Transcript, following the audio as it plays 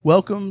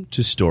Welcome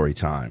to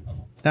Storytime,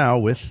 now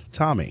with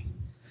Tommy.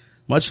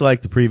 Much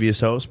like the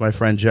previous host, my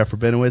friend Jeff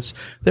Rabinowitz,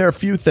 there are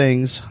few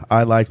things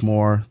I like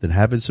more than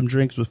having some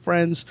drinks with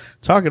friends,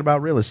 talking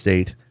about real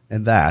estate,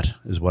 and that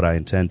is what I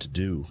intend to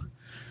do.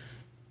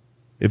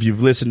 If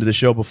you've listened to the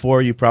show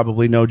before, you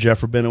probably know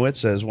Jeff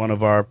Rabinowitz as one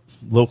of our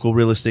local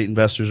real estate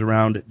investors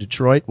around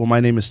Detroit. Well,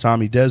 my name is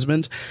Tommy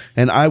Desmond,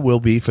 and I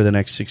will be, for the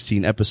next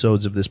 16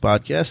 episodes of this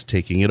podcast,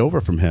 taking it over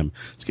from him.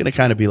 It's going to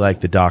kind of be like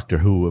the Doctor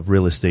Who of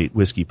real estate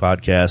whiskey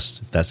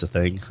podcasts, if that's a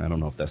thing. I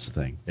don't know if that's a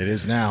thing. It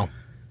is now.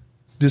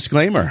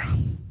 Disclaimer.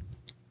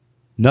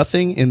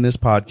 Nothing in this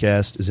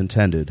podcast is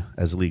intended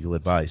as legal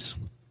advice.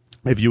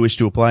 If you wish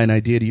to apply an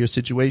idea to your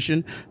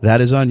situation,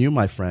 that is on you,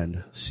 my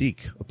friend.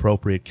 Seek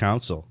appropriate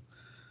counsel.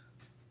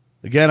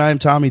 Again, I am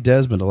Tommy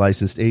Desmond, a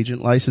licensed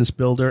agent, licensed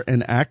builder,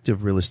 and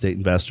active real estate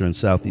investor in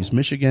Southeast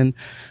Michigan.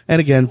 And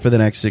again, for the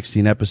next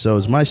 16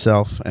 episodes,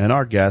 myself and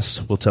our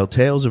guests will tell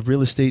tales of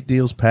real estate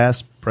deals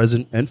past,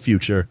 present, and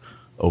future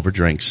over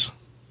drinks.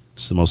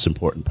 It's the most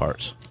important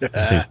part. I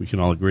think we can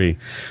all agree.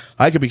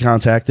 I can be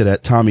contacted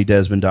at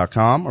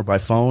TommyDesmond.com or by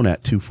phone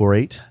at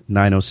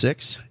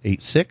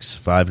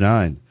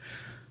 248-906-8659.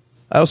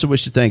 I also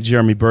wish to thank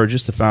Jeremy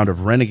Burgess, the founder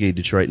of Renegade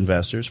Detroit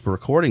Investors, for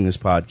recording this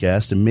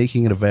podcast and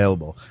making it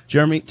available.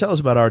 Jeremy, tell us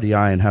about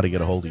RDI and how to get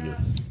a hold of you.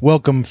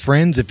 Welcome,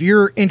 friends. If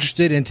you're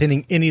interested in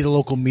attending any of the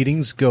local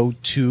meetings, go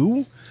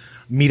to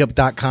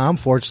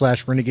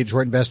meetup.com/Renegade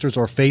Detroit Investors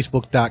or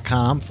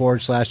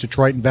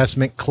Facebook.com/Detroit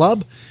Investment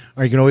Club.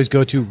 Or you can always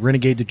go to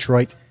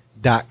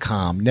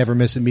RenegadeDetroit.com. Never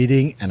miss a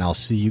meeting, and I'll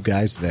see you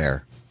guys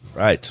there.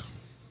 Right.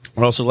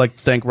 I'd also like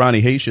to thank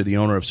Ronnie Haysha, the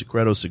owner of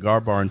Secreto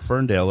Cigar Bar in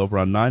Ferndale over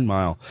on 9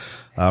 Mile.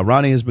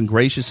 Ronnie has been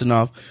gracious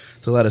enough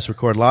to let us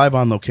record live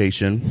on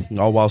location,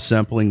 all while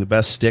sampling the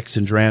best sticks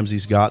and drams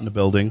he's got in the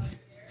building.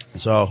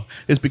 So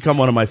it's become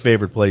one of my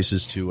favorite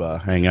places to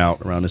hang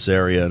out around this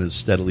area, and is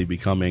steadily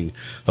becoming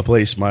a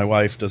place my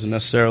wife doesn't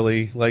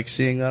necessarily like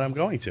seeing that I'm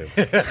going to.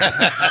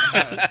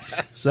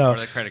 Or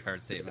the credit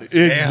card statements.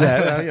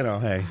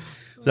 Exactly. Hey.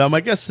 So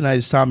my guest tonight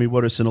is Tommy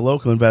Wooderson, a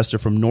local investor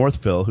from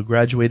Northville who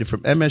graduated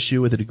from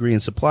MSU with a degree in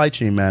supply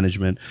chain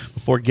management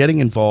before getting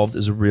involved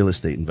as a real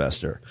estate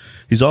investor.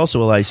 He's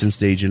also a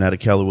licensed agent out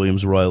of Keller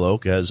Williams Royal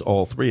Oak, as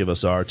all three of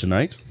us are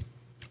tonight.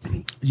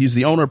 He's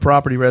the owner of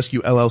Property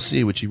Rescue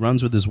LLC, which he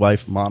runs with his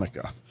wife,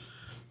 Monica.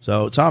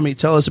 So, Tommy,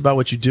 tell us about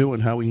what you do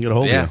and how we can get a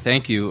hold of you. Yeah,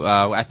 thank you.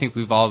 I think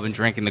we've all been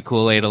drinking the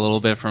Kool-Aid a little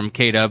bit from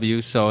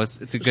KW, so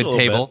it's a good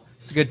table.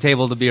 It's a good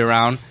table to be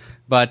around.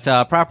 But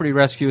Property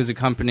Rescue is a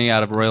company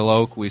out of Royal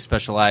Oak. We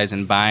specialize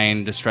in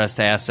buying distressed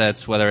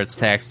assets, whether it's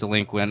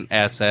tax-delinquent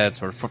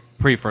assets or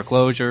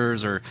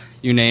pre-foreclosures or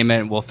you name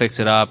it. We'll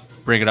fix it up,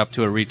 bring it up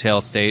to a retail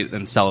state,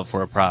 and sell it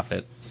for a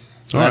profit.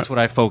 So that's what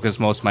I focus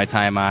most of my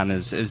time on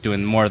is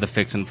doing more of the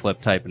fix and flip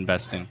type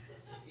investing.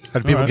 How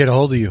do people get a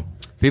hold of you?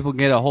 People can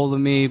get a hold of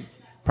me,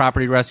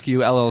 Property Rescue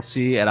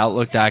LLC at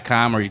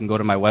Outlook.com, or you can go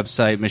to my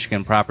website,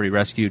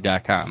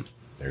 MichiganPropertyRescue.com.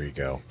 There you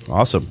go.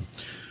 Awesome.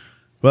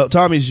 Well,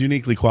 Tommy's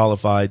uniquely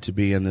qualified to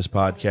be in this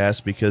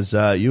podcast because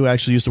you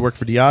actually used to work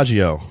for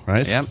Diageo,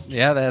 right?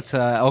 Yeah, that's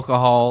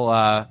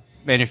alcohol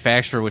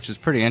manufacturer, which is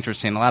pretty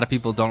interesting. A lot of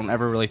people don't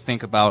ever really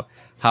think about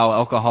how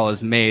alcohol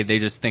is made. They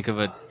just think of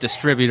a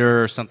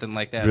distributor or something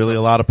like that. Really,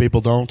 a lot of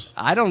people don't?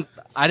 I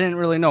didn't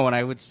really know. When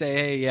I would say,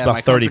 hey, yeah, it's about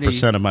my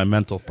 30% of my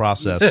mental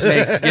process.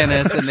 Makes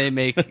Guinness, and they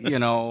make,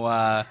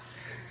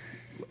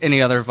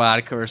 any other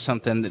vodka or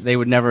something, they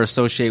would never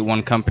associate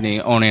one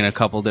company owning a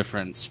couple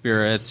different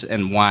spirits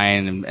and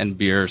wine and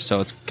beer,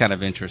 so it's kind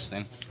of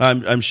interesting.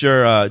 I'm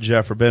sure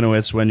Jeff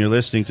Rabinowitz, when you're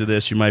listening to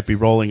this, you might be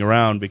rolling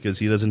around because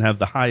he doesn't have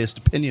the highest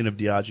opinion of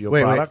Diageo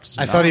products.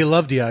 I thought he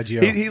loved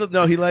Diageo.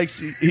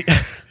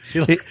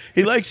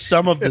 He likes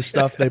some of the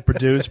stuff they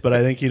produce, but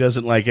I think he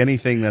doesn't like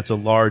anything that's a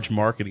large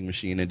marketing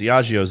machine. And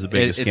Diageo is the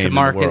biggest game in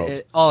the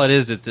world. All it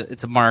is,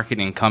 it's a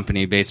marketing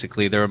company,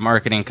 basically. They're a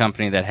marketing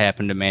company that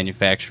happened to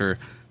manufacture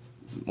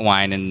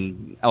wine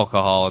and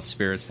alcohol and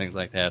spirits, things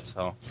like that.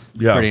 So,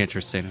 pretty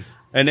interesting.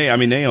 And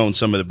they own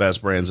some of the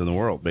best brands in the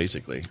world,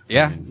 basically.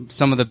 Yeah,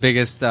 some of the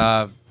biggest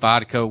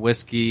vodka,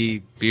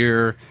 whiskey,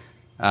 beer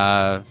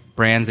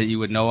brands that you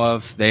would know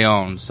of, they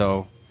own.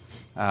 So,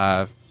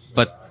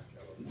 but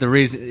the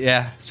reason,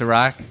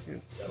 Ciroc,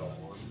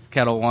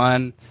 Kettle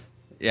One,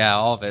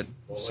 all of it.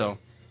 So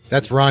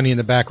that's Ronnie in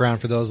the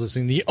background for those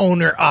listening. The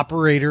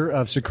owner-operator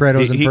of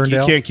Secretos in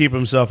Ferndale. He can't keep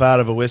himself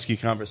out of a whiskey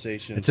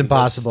conversation. It's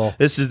impossible.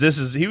 This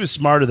is. He was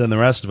smarter than the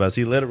rest of us.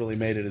 He literally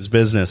made it his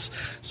business,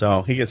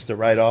 so he gets to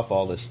write off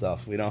all this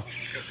stuff. We don't.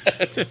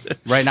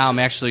 Right now, I'm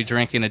actually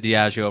drinking a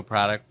Diageo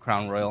product,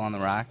 Crown Royal on the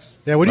rocks.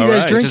 Yeah, what are you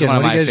guys drinking?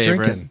 What are you guys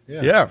drinking?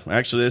 Yeah,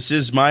 actually, this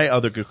is my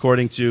other,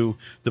 according to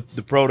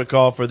the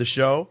protocol for the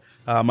show.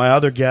 My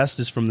other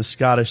guest is from the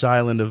Scottish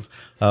island of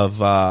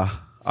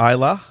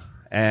Islay,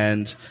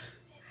 and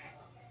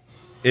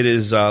it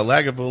is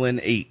Lagavulin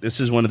 8. This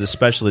is one of the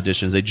special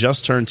editions. They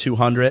just turned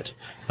 200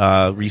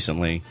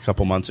 recently, a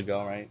couple months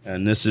ago, right?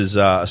 And this is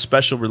a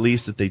special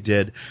release that they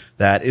did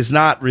that is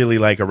not really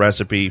like a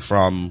recipe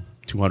from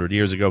 200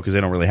 years ago because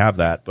they don't really have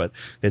that, but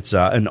it's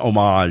an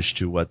homage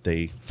to what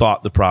they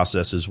thought the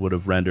processes would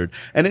have rendered.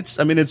 And it's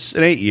an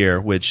 8-year,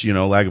 which,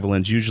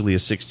 Lagavulin usually a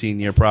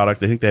 16-year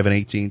product. I think they have an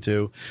 18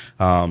 too.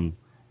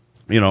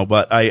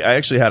 But I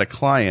actually had a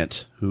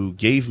client who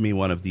gave me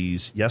one of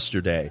these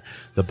yesterday,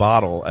 the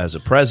bottle, as a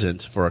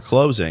present for a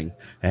closing,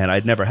 and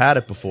I'd never had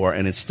it before,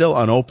 and it's still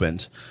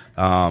unopened.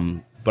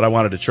 But I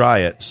wanted to try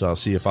it, so I'll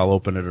see if I'll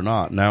open it or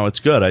not. Now it's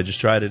good. I just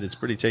tried it. It's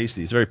pretty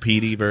tasty. It's very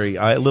peaty,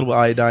 a little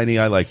iodine-y.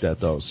 I like that,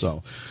 though,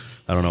 so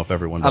I don't know if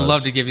everyone does. I'd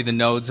love to give you the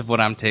notes of what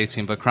I'm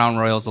tasting, but Crown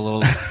Royal's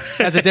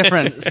has a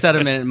different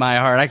sentiment in my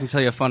heart. I can tell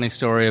you a funny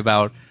story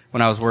about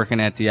when I was working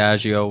at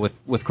Diageo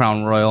with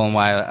Crown Royal and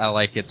why I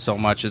like it so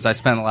much is I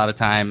spent a lot of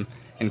time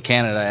in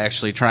Canada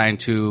actually trying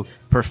to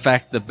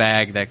perfect the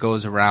bag that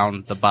goes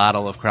around the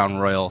bottle of Crown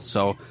Royal.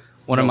 So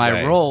one of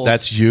my roles...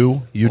 That's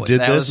you? You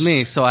did this? That was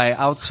me. So I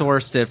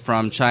outsourced it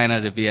from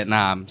China to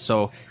Vietnam.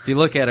 So if you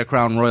look at a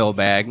Crown Royal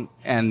bag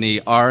and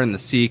the R and the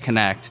C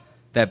connect,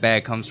 that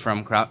bag comes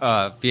from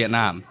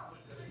Vietnam.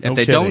 If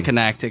they don't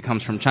connect, it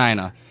comes from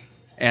China.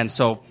 And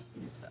so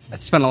I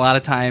spent a lot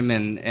of time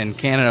in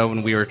Canada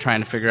when we were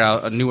trying to figure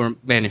out a newer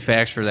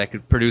manufacturer that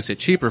could produce it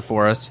cheaper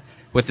for us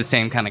with the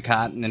same kind of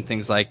cotton and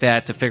things like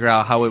that to figure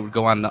out how it would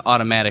go on the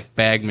automatic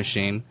bag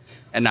machine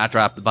and not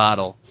drop the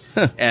bottle.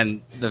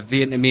 And the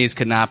Vietnamese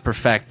could not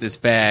perfect this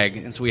bag,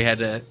 and so we had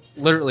to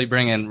literally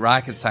bring in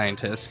rocket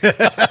scientists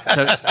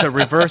to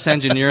reverse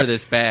engineer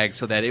this bag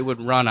so that it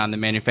would run on the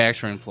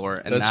manufacturing floor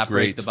and not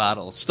break the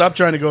bottles. Stop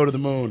trying to go to the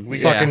moon. We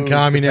fucking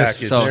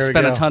communists. So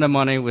spent a ton of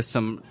money with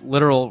some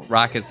literal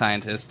rocket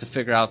scientists to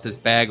figure out this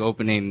bag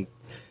opening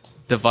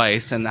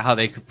device and how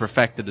they could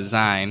perfect the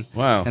design.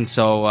 Wow. And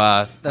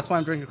so that's why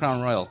I'm drinking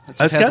Crown Royal.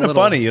 That's kind of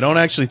funny. You don't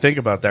actually think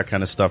about that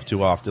kind of stuff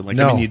too often.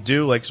 You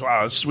do,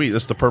 wow, it's sweet.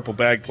 That's the purple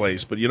bag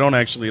place, but you don't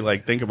actually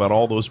think about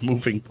all those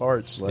moving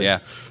parts.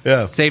 Yeah.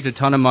 Saved a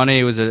ton of money.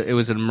 It was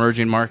an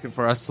emerging market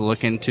for us to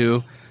look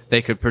into.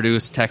 They could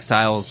produce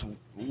textiles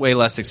way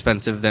less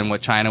expensive than what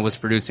China was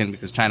producing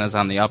because China's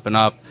on the up and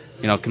up,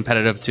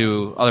 competitive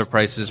to other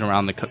prices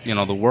around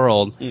the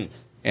world.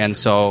 And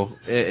so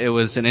it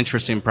was an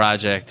interesting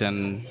project,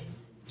 and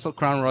so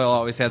Crown Royal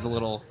always has a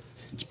little...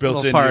 It's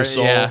built into your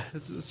soul. Yeah,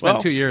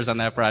 spent 2 years on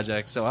that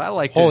project, so I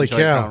like to enjoy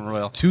Crown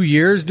Royal. 2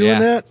 years doing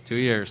that? 2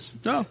 years.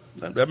 No,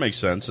 that makes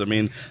sense. I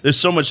mean, there's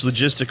so much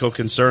logistical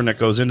concern that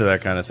goes into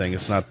that kind of thing.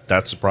 It's not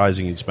that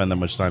surprising you'd spend that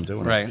much time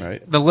doing it.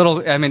 Right.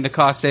 The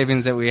cost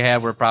savings that we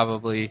had were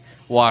probably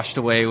washed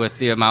away with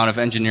the amount of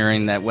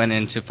engineering that went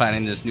into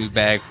finding this new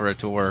bag for a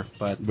tour.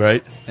 But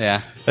right.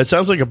 Yeah. That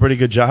sounds like a pretty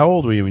good job. How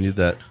old were you when you did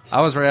that?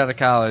 I was right out of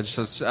college,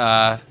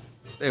 so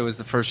it was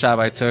the first job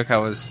I took. I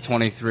was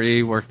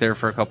 23, worked there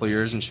for a couple of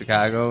years in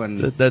Chicago, and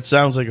that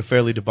sounds like a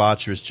fairly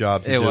debaucherous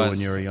job to do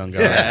when you were a young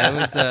guy.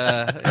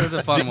 Yeah, it was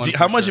a fun one.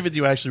 How much of it do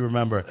you actually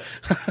remember?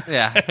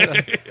 Yeah,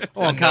 I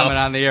won't comment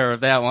on the air of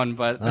that one,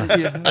 but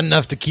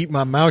enough to keep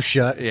my mouth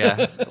shut.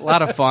 Yeah, a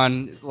lot of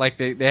fun. Like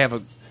they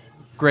have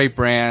great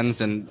brands,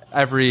 and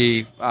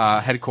every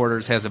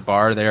headquarters has a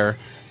bar there.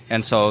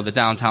 And so the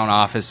downtown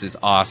office is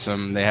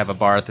awesome. They have a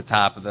bar at the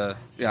top of on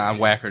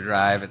Wacker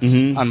Drive.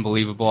 It's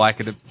unbelievable. I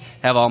could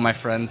have all my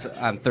friends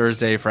on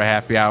Thursday for a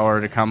happy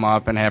hour to come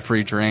up and have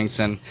free drinks,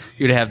 and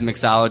you'd have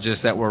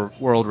mixologists that were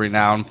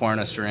world-renowned pouring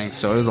us drinks.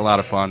 So it was a lot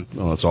of fun.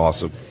 Oh, that's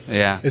awesome.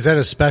 Yeah. Is that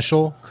a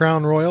special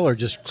Crown Royal or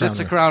just Crown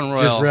a Crown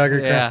Royal? Just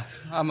regular Crown? Yeah.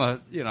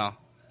 I'm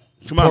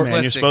Come on,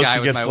 man! You're supposed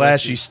to get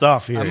flashy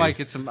stuff here. I might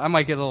get a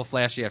little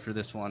flashy after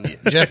this one.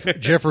 Jeff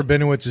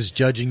Rabinowitz is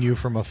judging you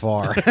from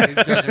afar,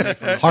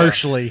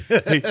 harshly.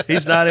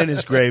 He's not in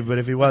his grave, but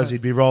if he was,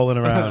 he'd be rolling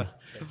around.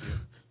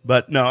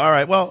 But no, all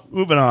right. Well,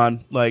 moving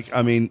on.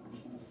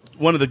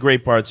 One of the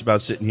great parts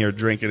about sitting here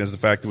drinking is the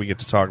fact that we get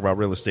to talk about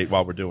real estate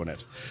while we're doing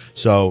it.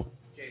 So,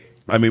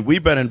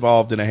 we've been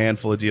involved in a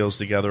handful of deals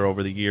together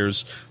over the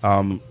years.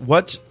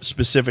 What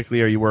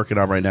specifically are you working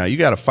on right now? You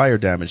got a fire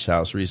damaged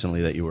house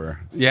recently that you were...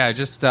 Yeah, I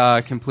just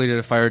completed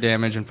a fire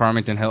damage in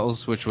Farmington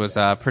Hills, which was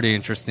a pretty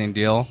interesting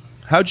deal.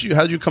 How'd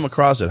you come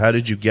across it? How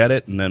did you get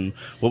it? And then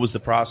what was the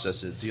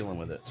process of dealing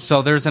with it?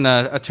 So there's an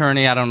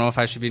attorney. I don't know if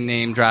I should be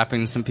name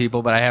dropping some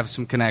people, but I have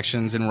some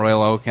connections in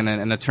Royal Oak, and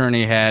an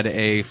attorney had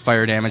a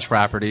fire damaged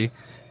property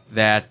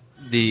that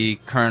the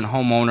current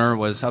homeowner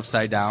was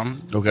upside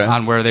down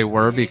on where they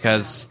were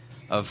because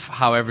of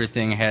how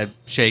everything had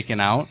shaken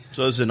out.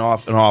 So it was an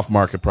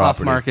off-market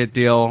property. Off-market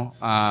deal.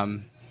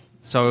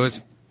 So it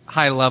was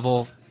high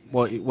level,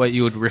 what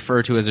you would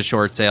refer to as a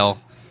short sale.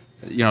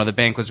 The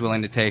bank was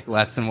willing to take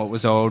less than what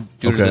was owed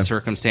due to the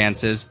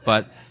circumstances.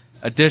 But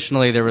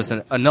additionally, there was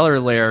another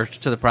layer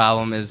to the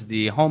problem is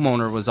the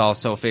homeowner was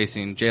also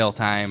facing jail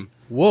time.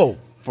 Whoa.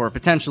 For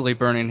potentially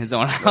burning his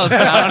own house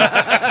down.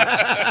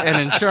 An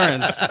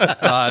insurance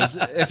fraud,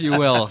 if you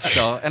will.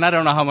 So, and I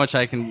don't know how much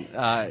I can,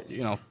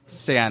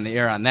 say on the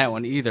air on that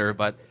one either.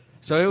 But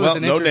so it was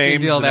an interesting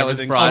deal that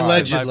was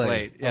brought to my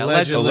plate. Yeah,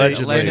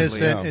 allegedly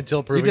innocent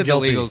until proven guilty.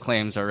 guilty. We did the legal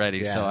claims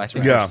already, so I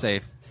think we're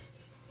safe.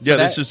 Yeah,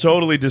 this is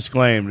totally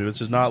disclaimed.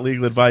 This is not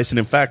legal advice, and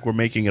in fact, we're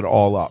making it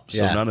all up,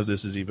 so none of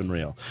this is even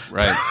real.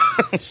 Right.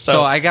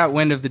 So I got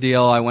wind of the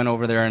deal. I went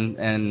over there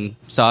and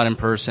saw it in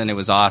person. It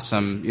was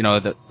awesome.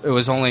 It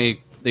was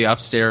only the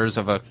upstairs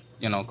of a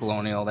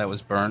colonial that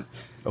was burnt.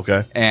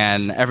 Okay.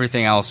 And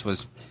everything else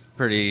was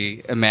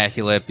pretty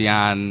immaculate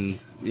beyond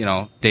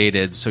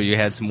dated. So you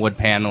had some wood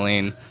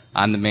paneling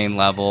on the main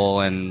level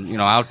and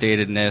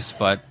outdatedness,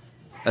 but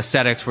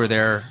aesthetics were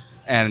there.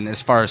 And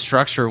as far as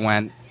structure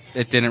went,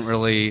 it didn't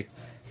really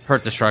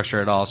hurt the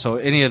structure at all. So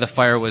any of the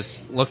fire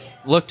was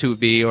looked to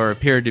be or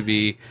appeared to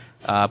be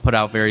put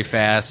out very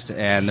fast,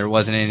 and there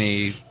wasn't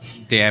any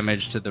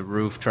damage to the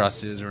roof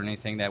trusses or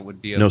anything that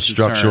would be of concern.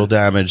 Structural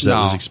damage that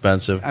was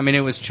expensive. I mean,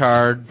 it was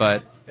charred,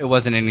 but it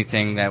wasn't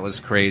anything that was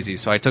crazy.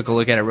 So I took a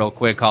look at it real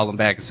quick, called them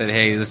back and said,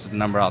 hey, this is the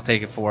number I'll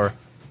take it for.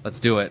 Let's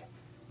do it.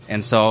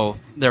 And so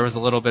there was a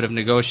little bit of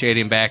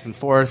negotiating back and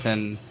forth,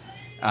 and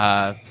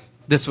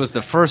this was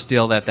the first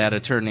deal that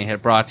attorney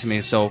had brought to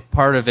me. So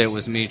part of it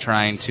was me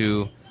trying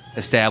to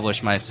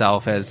establish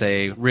myself as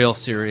a real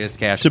serious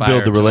cash buyer. To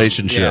build the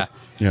relationship.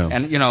 Yeah.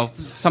 And,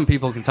 some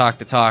people can talk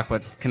the talk,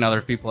 but can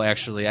other people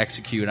actually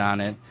execute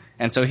on it?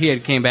 And so he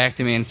had came back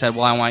to me and said,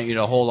 well, I want you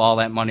to hold all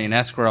that money in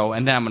escrow,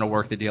 and then I'm going to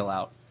work the deal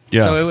out.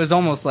 Yeah. So it was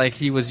almost like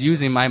he was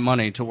using my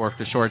money to work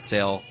the short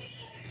sale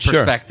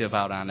perspective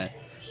out on it.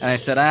 And I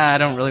said, I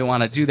don't really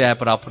want to do that,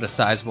 but I'll put a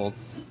sizable,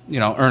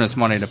 earnest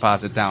money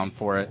deposit down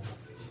for it,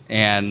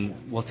 and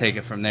we'll take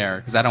it from there,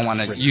 because I don't want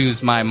to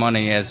use my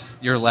money as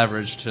your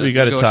leverage to you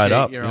got it tied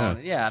up. Your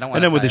own. Yeah, I don't want.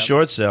 And then with the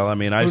short sale, I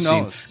mean, I've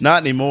seen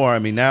not anymore. I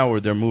mean, now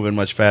they're moving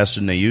much faster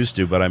than they used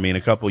to. But I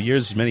mean,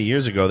 many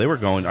years ago, they were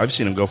going. I've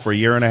seen them go for a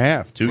year and a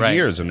half, 2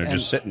 years, and they're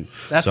just sitting.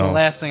 That's the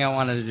last thing I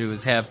wanted to do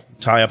is have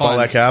tie up funds. All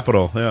that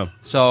capital. Yeah.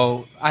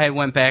 So I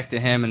went back to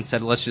him and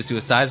said, let's just do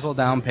a sizable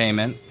down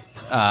payment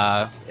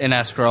in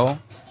escrow,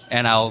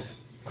 and I'll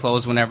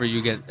close whenever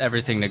you get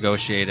everything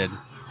negotiated.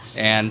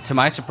 And to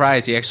my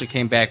surprise, he actually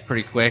came back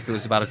pretty quick. It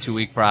was about a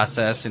 2-week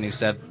process, and he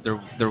said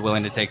they're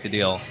willing to take the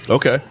deal.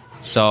 Okay.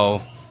 So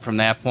from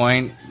that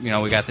point, we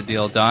got the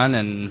deal done,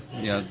 and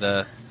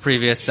the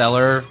previous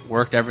seller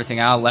worked everything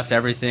out, left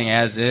everything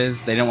as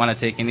is. They didn't want to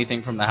take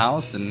anything from the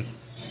house, and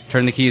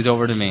turned the keys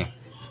over to me.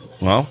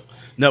 Well,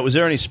 now, was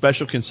there any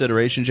special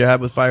considerations you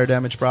had with fire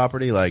damage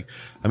property? Like,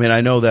 I mean,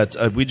 I know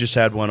that we just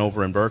had one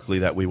over in Berkeley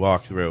that we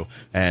walked through,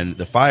 and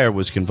the fire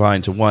was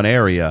confined to one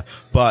area,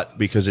 but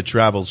because it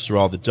travels through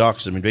all the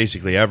ducts, I mean,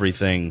 basically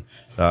everything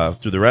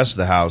through the rest of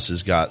the house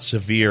has got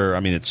severe,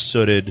 I mean, it's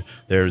sooted.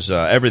 There's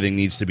everything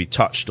needs to be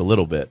touched a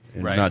little bit,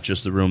 right. Not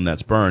just the room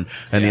that's burned.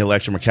 And the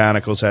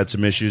electromechanicals had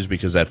some issues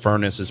because that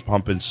furnace is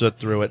pumping soot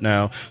through it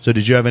now. So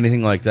did you have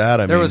anything like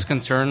that? There was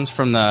concerns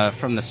from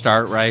the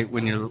start, right,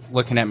 when you're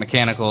looking at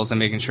mechanicals and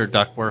making sure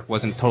ductwork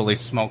wasn't totally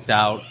smoked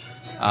out,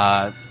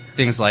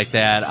 things like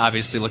that.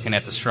 Obviously looking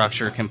at the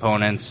structure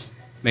components,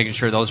 making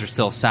sure those are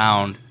still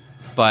sound.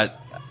 But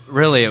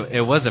really,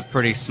 it was a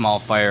pretty small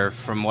fire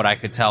from what I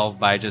could tell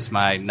by just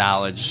my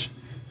knowledge.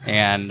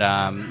 And,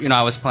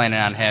 I was planning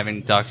on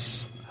having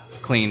ducts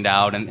cleaned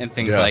out and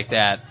things like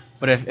that.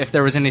 But if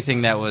there was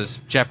anything that was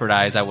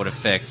jeopardized, I would have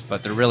fixed.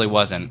 But there really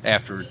wasn't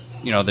after,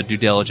 the due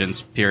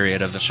diligence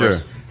period of the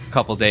first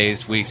couple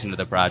days, weeks into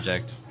the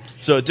project.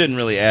 So it didn't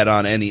really add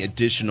on any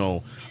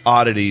additional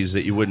oddities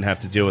that you wouldn't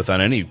have to deal with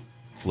on any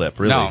flip,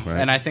 really? No,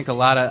 right? And I think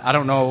I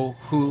don't know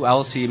who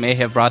else he may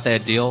have brought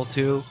that deal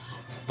to,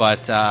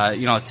 but, a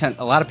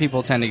lot of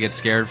people tend to get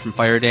scared from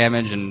fire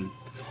damage, and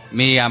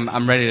me,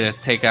 I'm ready to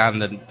take on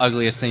the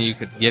ugliest thing you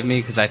could give me,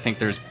 because I think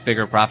there's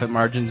bigger profit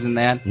margins in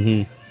that.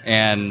 Mm-hmm.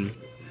 And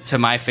to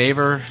my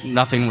favor,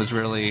 nothing was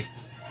really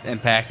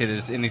impacted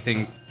as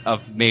anything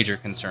of major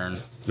concern.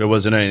 There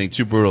wasn't anything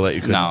too brutal that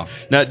you couldn't. No.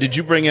 Now, did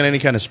you bring in any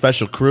kind of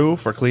special crew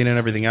for cleaning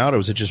everything out, or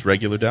was it just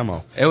regular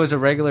demo? It was a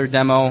regular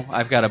demo.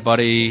 I've got a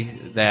buddy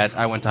that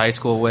I went to high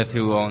school with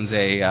who owns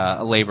a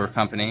labor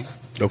company.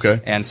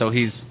 Okay. And so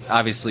he's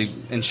obviously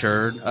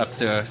insured up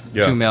to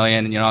 $2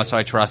 million, so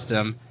I trust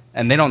him.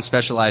 And they don't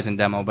specialize in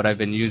demo, but I've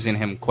been using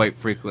him quite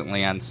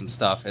frequently on some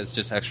stuff as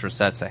just extra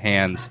sets of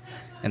hands.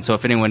 And so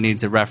if anyone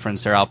needs a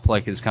reference there, I'll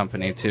plug his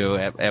company too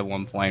at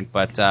one point.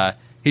 But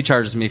he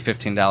charges me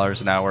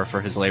 $15 an hour for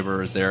his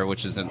laborers there,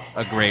 which is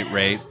a great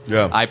rate.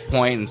 Yeah. I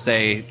point and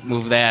say,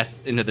 move that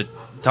into the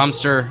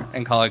dumpster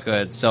and call it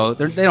good. So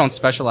they don't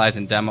specialize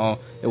in demo.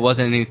 It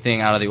wasn't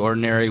anything out of the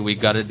ordinary. We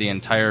gutted the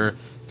entire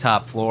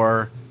top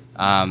floor.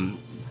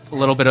 A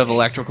little bit of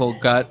electrical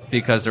gut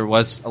because there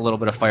was a little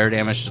bit of fire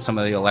damage to some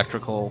of the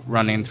electrical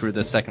running through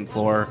the second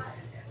floor.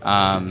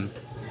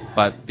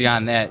 But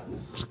beyond that,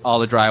 all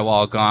the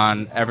drywall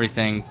gone,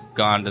 everything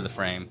gone to the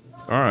frame.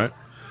 All right.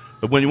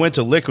 But when you went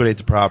to liquidate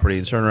the property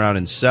and turn around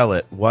and sell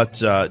it, what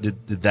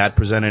did that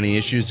present any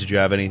issues? Did you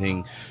have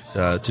anything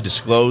to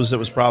disclose that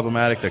was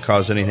problematic, that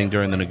caused anything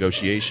during the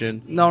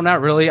negotiation? No,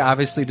 not really.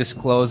 Obviously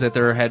disclosed that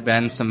there had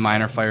been some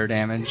minor fire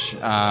damage,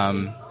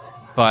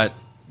 but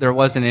there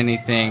wasn't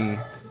anything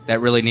that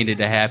really needed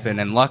to happen.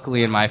 And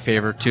luckily in my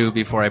favor, too,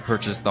 before I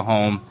purchased the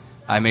home,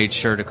 I made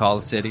sure to call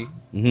the city.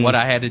 Mm-hmm. What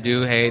I had to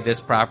do, hey,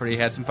 this property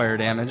had some fire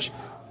damage.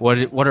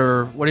 what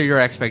are your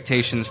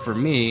expectations for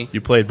me?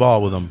 You played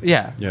ball with them.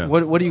 Yeah. Yeah.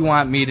 What do you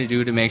want me to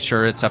do to make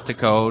sure it's up to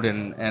code,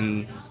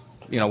 and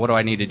what do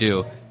I need to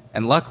do?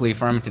 And luckily,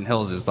 Farmington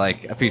Hills is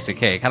like a piece of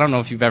cake. I don't know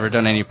if you've ever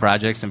done any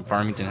projects in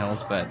Farmington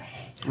Hills, but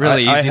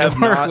really easy to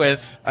work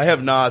with. I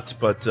have not,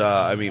 but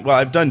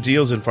I've done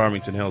deals in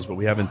Farmington Hills, but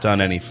we haven't done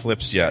any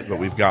flips yet. But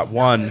we've got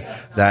one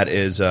that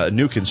is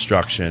new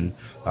construction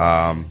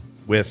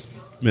with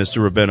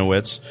Mr.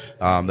 Rabinowitz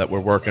that we're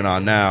working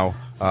on now.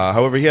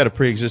 However, he had a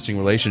pre-existing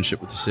relationship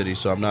with the city,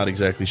 so I'm not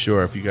exactly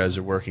sure if you guys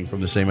are working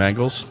from the same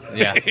angles.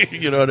 Yeah.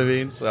 You know what I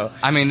mean? So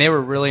they were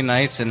really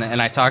nice, and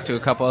I talked to a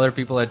couple other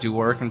people that do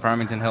work in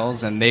Farmington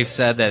Hills, and they've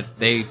said that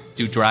they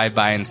do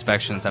drive-by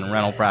inspections on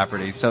rental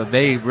properties, so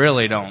they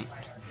really don't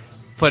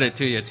put it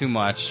to you too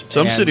much.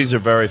 Some cities are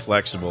very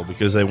flexible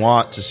because they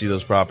want to see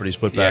those properties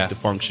put back to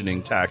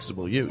functioning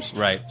taxable use.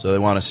 Right. So they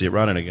want to see it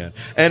running again.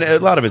 And a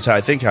lot of it's, I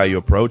think, how you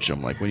approach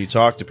them. Like when you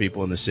talk to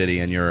people in the city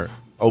and you're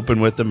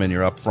open with them and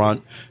you're up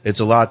front, it's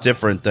a lot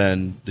different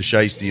than the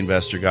shiesty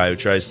investor guy who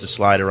tries to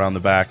slide around the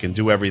back and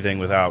do everything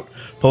without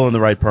pulling the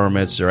right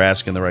permits or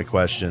asking the right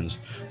questions.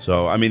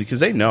 So,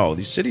 because they know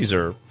these cities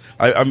are,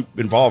 I'm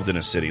involved in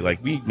a city.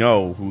 Like we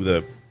know who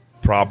the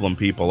problem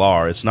people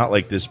are. It's not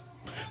like this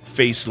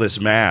faceless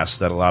mass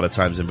that a lot of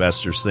times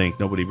investors think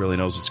nobody really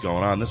knows what's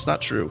going on. That's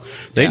not true.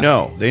 They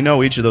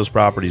know each of those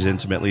properties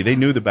intimately. They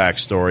knew the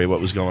backstory, what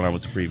was going on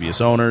with the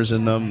previous owners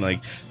in them. Like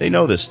they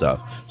know this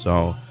stuff.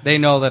 So they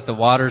know that the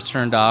water's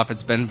turned off.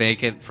 It's been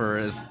vacant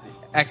for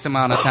X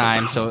amount of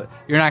time. So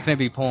you're not going to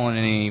be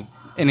pulling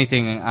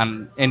anything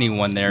on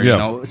anyone there,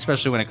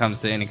 especially when it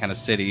comes to any kind of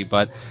city.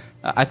 But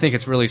I think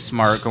it's really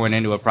smart going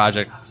into a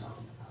project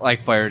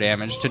like fire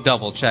damage to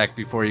double check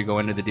before you go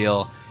into the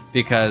deal.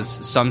 Because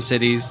some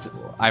cities,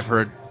 I've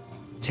heard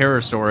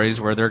terror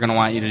stories where they're going to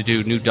want you to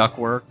do new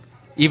ductwork,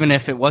 even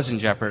if it wasn't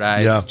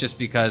jeopardized, just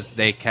because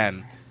they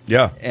can.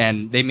 Yeah.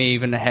 And they may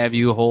even have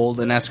you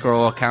hold an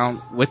escrow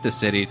account with the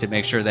city to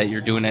make sure that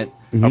you're doing it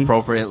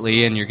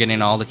appropriately and you're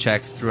getting all the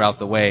checks throughout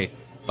the way.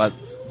 But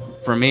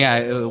for me,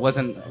 it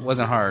wasn't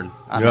hard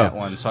on that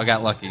one, so I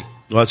got lucky.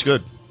 Well, that's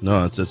good.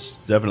 No,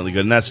 it's definitely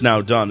good. And that's now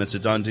done. It's a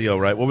done deal,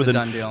 right?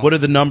 Done deal. What are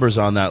the numbers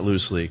on that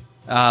loosely?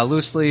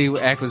 Loosely,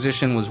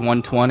 acquisition was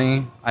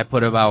 $120. I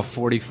put about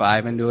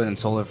 $45 into it and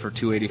sold it for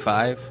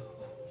 $285.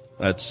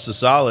 That's a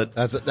solid.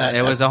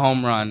 It was a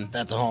home run.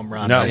 That's a home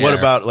run. Now, what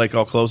about like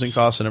all closing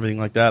costs and everything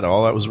like that?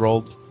 All that was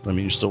rolled?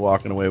 You're still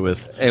walking away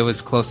with... It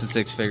was close to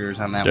six figures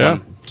on that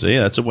one. So,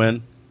 that's a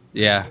win.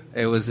 Yeah,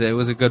 it was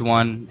a good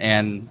one,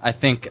 and I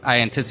think I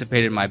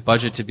anticipated my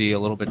budget to be a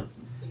little bit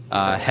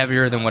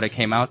heavier than what it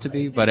came out to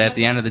be, but at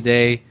the end of the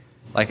day,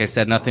 like I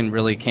said, nothing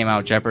really came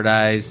out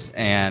jeopardized,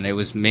 and it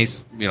was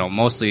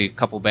mostly a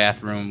couple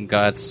bathroom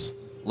guts,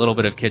 a little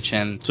bit of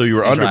kitchen. So you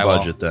were under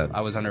budget then?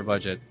 I was under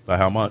budget. By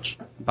how much?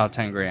 About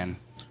 $10,000.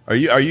 Are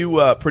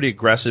you pretty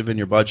aggressive in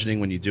your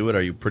budgeting when you do it?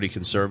 Are you pretty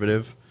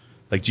conservative?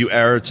 Like, do you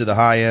err to the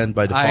high end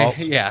by default?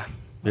 Yeah.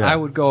 I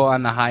would go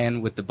on the high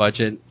end with the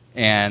budget,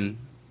 and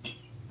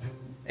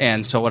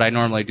so what I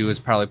normally do is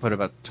probably put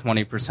about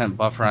 20%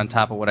 buffer on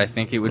top of what I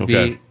think it would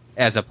be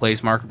as a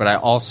place marker, but I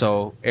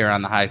also err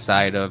on the high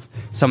side of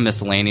some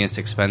miscellaneous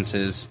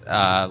expenses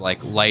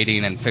like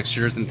lighting and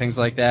fixtures and things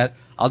like that.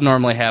 I'll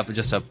normally have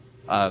just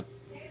a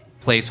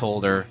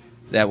placeholder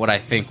that what I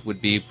think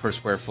would be per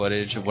square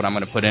footage of what I'm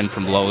going to put in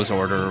from Lowe's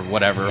order or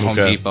whatever, Home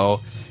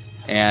Depot.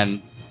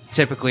 And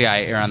typically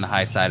I err on the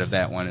high side of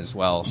that one as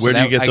well. Where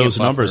do you get those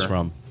numbers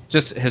from?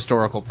 Just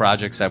historical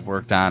projects I've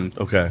worked on.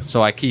 Okay.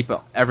 So I keep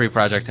every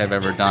project I've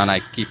ever done, I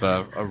keep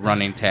a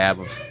running tab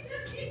of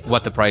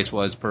what the price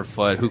was per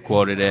foot, who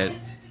quoted it,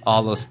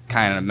 all those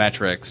kind of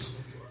metrics.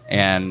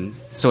 And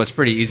so it's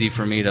pretty easy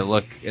for me to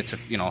look. It's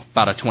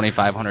about a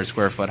 2,500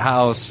 square foot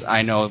house.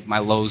 I know my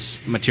Lowe's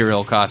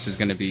material cost is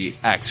going to be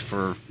X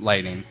for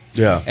lighting,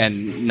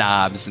 and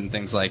knobs and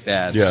things like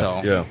that.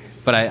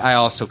 But I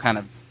also kind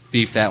of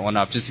beef that one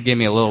up just to give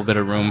me a little bit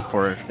of room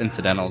for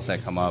incidentals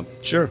that come up.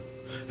 Sure.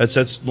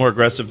 That's more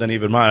aggressive than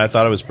even mine. I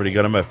thought it was pretty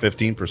good. I'm at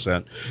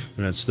 15%,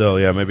 and it's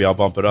still maybe I'll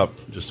bump it up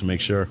just to make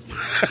sure.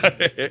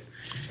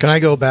 Can I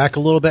go back a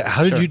little bit?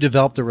 How did you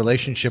develop the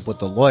relationship with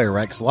the lawyer,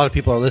 right? Because a lot of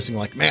people are listening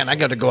like, man, I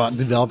got to go out and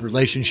develop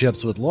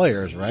relationships with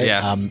lawyers, right?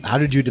 Yeah. How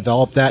did you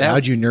develop that? How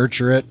did you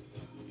nurture it?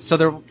 So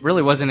there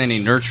really wasn't any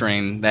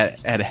nurturing that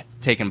had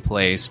taken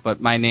place, but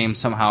my name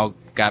somehow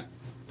got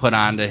put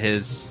onto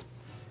his,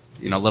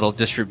 little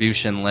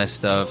distribution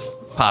list of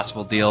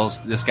possible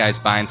deals. This guy's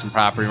buying some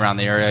property around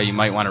the area. You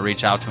might want to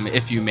reach out to him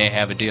if you may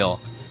have a deal.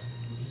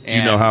 Do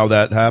you know how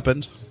that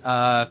happened?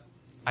 I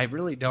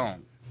really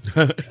don't.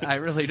 I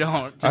really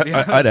don't. To be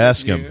honest I'd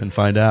ask with him you. and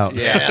find out.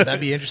 Yeah, that'd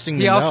be interesting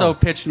to He know. also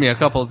pitched me a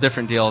couple of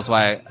different deals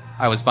why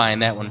I was buying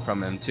that one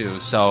from him too.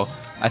 So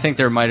I think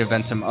there might have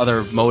been some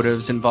other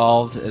motives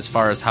involved as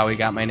far as how he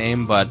got my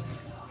name, but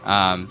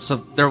so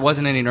there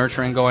wasn't any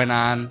nurturing going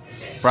on.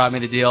 Brought me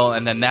the deal,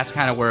 and then that's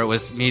kind of where it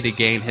was me to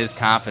gain his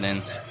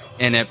confidence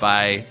in it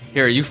by,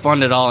 here, you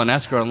fund it all in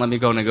escrow and let me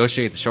go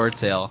negotiate the short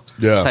sale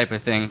type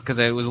of thing, because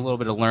it was a little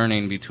bit of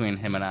learning between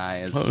him and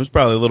I. Well, it was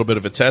probably a little bit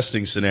of a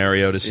testing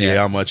scenario to see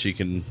how much he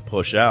can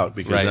push out,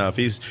 because now if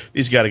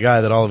he's got a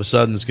guy that all of a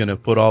sudden is going to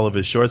put all of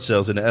his short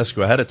sales into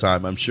escrow ahead of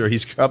time, I'm sure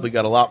he's probably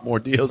got a lot more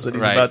deals that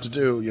he's about to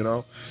do, you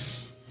know.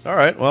 All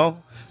right,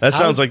 well, that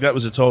sounds like that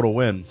was a total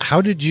win.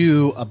 How did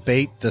you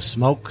abate the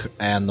smoke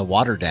and the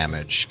water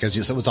damage? Because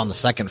you said it was on the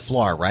second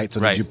floor, right? So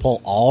did you pull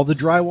all the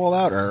drywall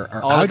out? Or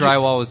all the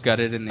drywall was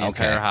gutted in the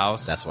entire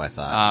house. That's what I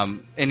thought.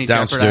 Any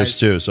downstairs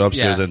too, so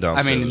upstairs and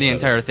downstairs. I mean, the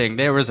entire thing.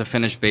 There was a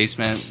finished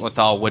basement with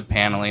all wood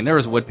paneling. There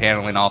was wood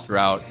paneling all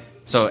throughout.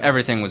 So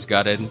everything was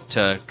gutted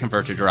to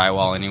convert to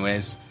drywall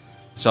anyways.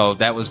 So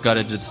that was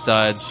gutted to the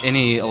studs.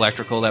 Any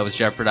electrical that was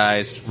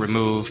jeopardized,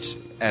 removed,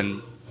 and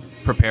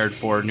prepared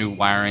for new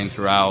wiring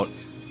throughout.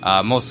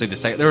 Mostly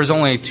there was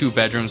only 2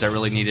 bedrooms that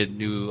really needed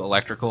new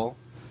electrical,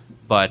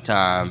 but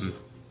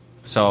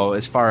so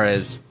as far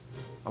as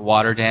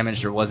water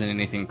damage, there wasn't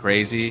anything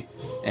crazy,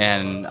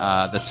 and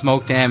the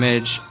smoke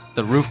damage,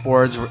 the roof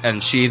boards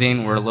and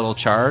sheathing were a little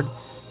charred,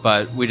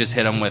 but we just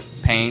hit them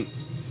with paint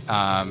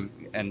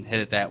and hit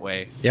it that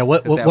way. Yeah,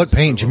 what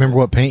paint? Do you remember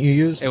what paint you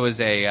used? It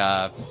was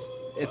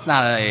it's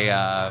not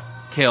a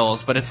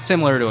Kills, but it's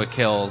similar to a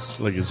Kills,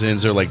 like a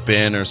Zinsser, like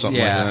bin or something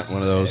like that.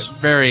 One of those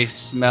very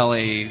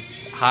smelly,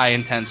 high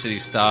intensity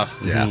stuff.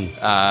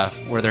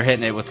 Where they're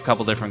hitting it with a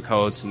couple different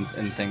coats and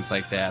things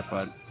like that.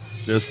 But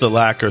there's the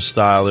lacquer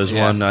style. There's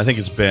one, I think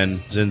it's bin,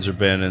 Zinsser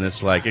bin, and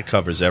it's like it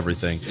covers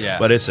everything. Yeah.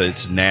 But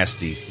it's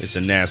nasty. It's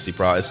a nasty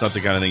product. It's not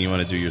the kind of thing you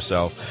want to do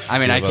yourself. I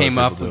mean, I came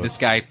up with this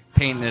guy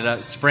painting it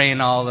up, spraying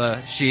all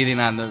the sheathing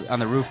on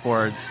the roof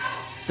boards.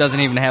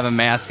 Doesn't even have a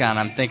mask on.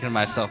 I'm thinking to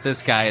myself,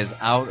 this guy is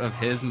out of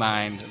his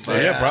mind.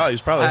 But probably.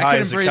 He's probably high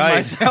as a kite.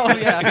 Myself,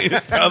 He's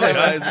probably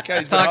high as a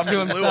kite. Talking to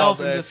himself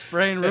and just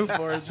spraying roof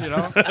boards, you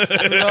know?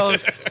 Who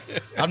knows?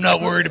 I'm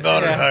not worried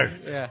about it.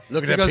 Yeah.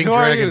 Look at that pink Who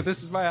dragon. are you?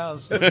 This is my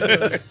house.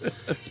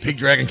 Pink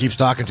dragon keeps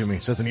talking to me.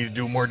 Says I need to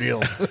do more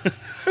deals.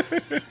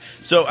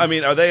 So, I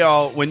mean, are they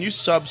all, when you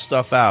sub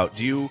stuff out,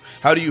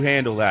 how do you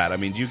handle that? I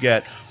mean, do you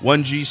get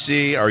one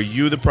GC? Are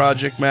you the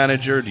project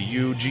manager? Do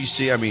you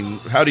GC? I mean,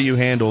 how do you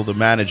handle the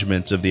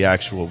management of the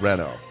actual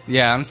reno?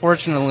 Yeah,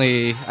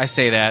 unfortunately, I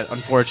say that,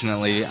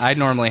 unfortunately. I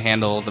normally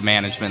handle the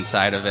management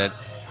side of it.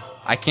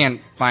 I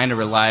can't find a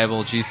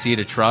reliable GC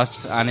to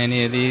trust on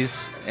any of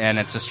these, and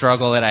it's a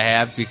struggle that I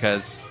have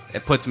because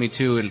it puts me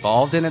too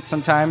involved in it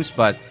sometimes,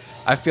 but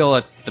I feel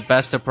that the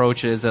best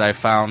approaches that I've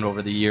found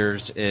over the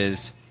years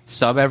is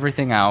sub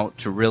everything out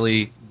to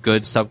really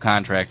good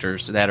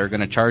subcontractors that are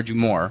going to charge you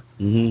more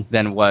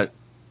than what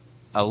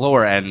a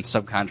lower end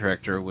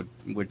subcontractor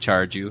would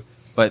charge you,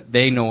 but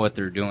they know what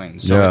they're doing.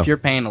 So if you're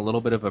paying a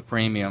little bit of a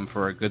premium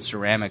for a good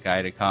ceramic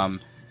guy to come,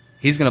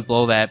 he's going to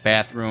blow that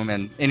bathroom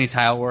and any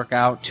tile work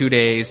out 2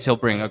 days. He'll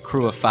bring a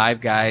crew of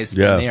 5 guys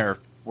and they are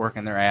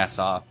working their ass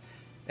off.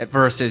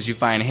 Versus you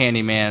find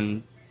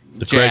handyman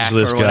the Jack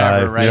Craigslist or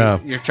whatever, guy,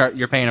 right?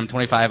 You're paying him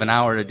 $25 an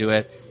hour to do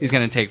it. He's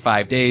going to take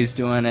 5 days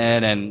doing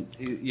it, and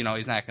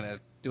he's not going to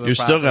do it. You're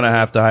still going to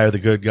have to hire the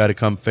good guy to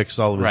come fix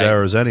all of his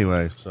errors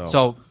anyway.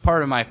 So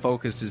part of my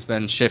focus has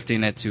been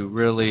shifting it to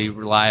really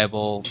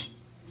reliable,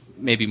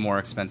 maybe more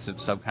expensive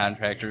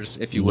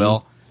subcontractors, if you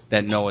will,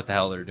 that know what the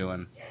hell they're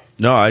doing.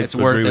 No, it's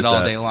worth it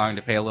all day long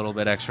to pay a little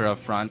bit extra up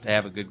front to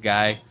have a good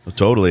guy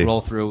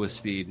roll through with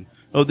speed.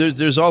 Oh,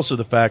 there's also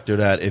the factor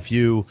that if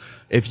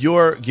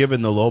you're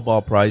giving the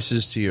lowball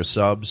prices to your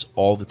subs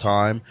all the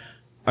time,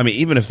 I mean,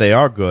 even if they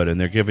are good and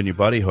they're giving you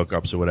buddy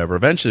hookups or whatever,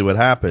 eventually what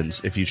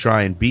happens if you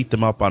try and beat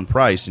them up on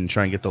price and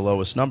try and get the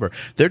lowest number,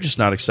 they're just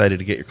not excited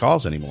to get your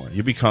calls anymore.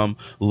 You become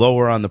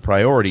lower on the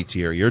priority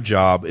tier. Your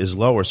job is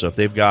lower. So if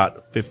they've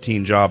got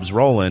 15 jobs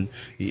rolling,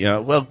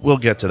 we'll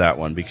get to that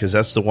one because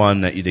that's the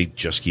one that they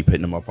just keep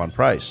hitting them up on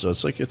price. So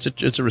it's like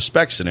it's a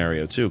respect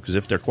scenario too, because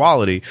if they're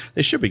quality,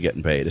 they should be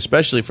getting paid,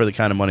 especially for the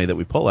kind of money that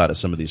we pull out of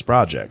some of these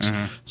projects.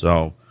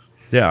 So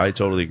yeah, I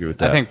totally agree with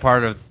that. I think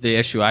part of the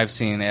issue I've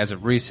seen as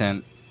of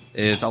recent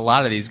is a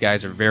lot of these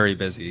guys are very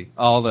busy.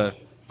 All the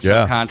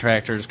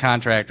subcontractors,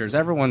 contractors,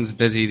 everyone's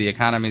busy. The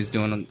economy's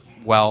doing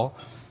well,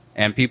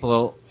 and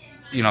people,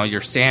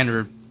 your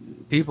standard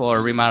people are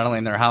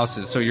remodeling their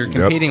houses. So you're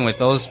competing with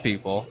those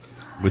people.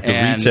 With the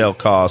retail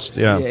cost,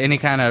 any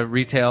kind of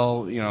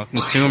retail,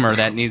 consumer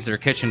that needs their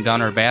kitchen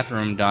done or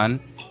bathroom done.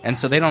 And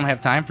so they don't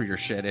have time for your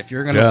shit. If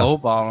you're going to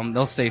lowball them,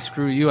 they'll say,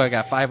 screw you, I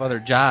got 5 other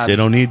jobs. They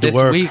don't need to this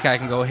work. week I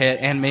can go hit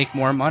and make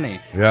more money.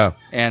 Yeah.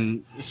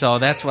 And so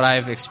that's what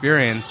I've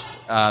experienced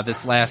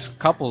this last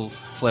couple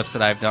flips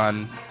that I've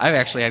done. I've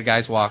actually had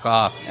guys walk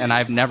off, and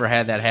I've never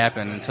had that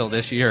happen until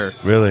this year.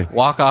 Really?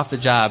 Walk off the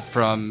job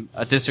from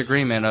a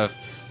disagreement of,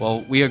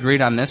 well, we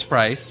agreed on this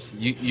price.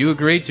 You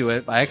agreed to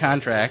it by a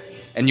contract,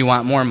 and you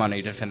want more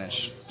money to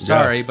finish.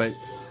 Sorry, but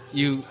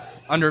you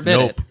underbid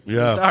it.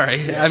 Yeah.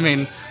 Sorry. I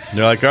mean...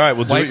 You're like, all right,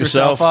 we'll do it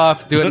yourself. Wipe yourself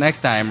off, do it next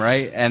time,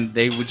 right? And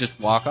they would just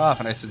walk off.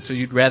 And I said, so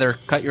you'd rather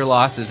cut your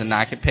losses and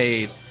not get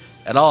paid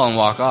at all and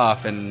walk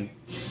off and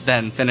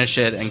then finish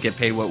it and get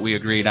paid what we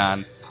agreed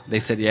on they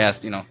said yes,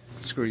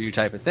 screw you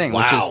type of thing,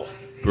 Wow. which is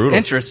Brutal.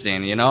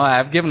 interesting.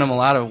 I've given them a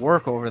lot of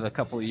work over the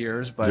couple of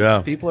years,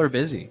 but people are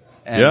busy.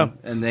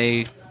 And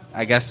they,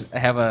 I guess,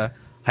 have a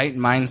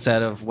heightened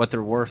mindset of what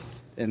they're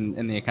worth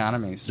in the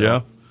economy. So.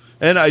 Yeah.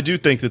 And I do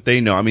think that they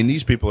know. I mean,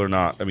 these people are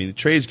not. I mean, the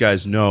trades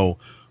guys know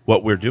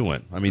what we're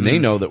doing. I mean, they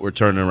know that we're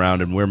turning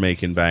around and we're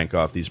making bank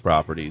off these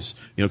properties,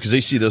 because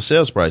they see those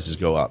sales prices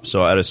go up.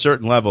 So at a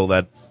certain level,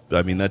 that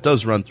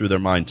does run through their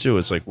mind too.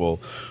 It's like, well,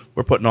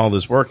 we're putting all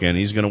this work in.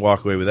 He's going to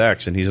walk away with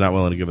X, and he's not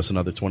willing to give us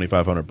another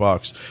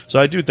 $2,500. So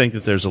I do think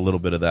that there's a little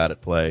bit of that at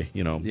play,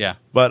 Yeah.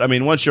 But I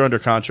mean, once you're under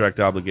contract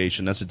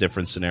obligation, that's a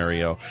different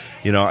scenario.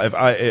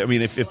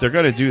 If they're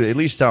going to do, at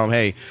least tell them,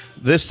 hey,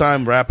 this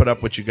time wrap it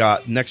up what you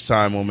got. Next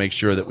time we'll make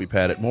sure that we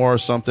pad it more or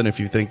something. If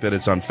you think that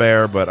it's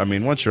unfair, but I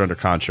mean, once you're under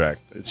contract,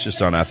 it's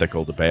just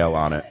unethical to bail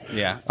on it.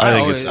 Yeah. I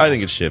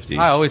think it's shifty.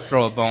 I always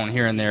throw a bone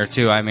here and there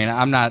too. I mean,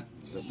 I'm not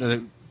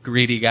the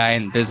greedy guy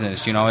in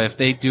business. If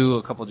they do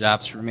a couple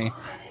jobs for me,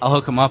 I'll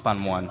hook them up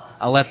on one.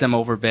 I'll let them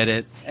overbid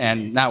it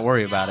and not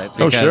worry about it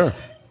because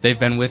they've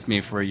been with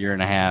me for a year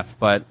and a half.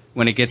 But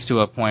when it gets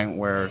to a point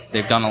where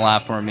they've done a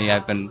lot for me,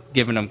 I've been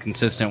giving them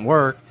consistent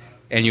work,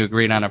 and you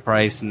agreed on a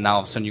price, and now all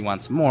of a sudden you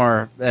want some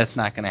more, that's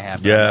not going to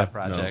happen on that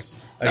project.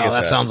 No,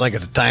 that sounds like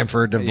it's time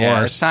for a divorce.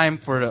 Yeah, it's time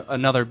for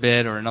another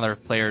bid or another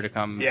player to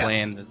come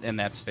play in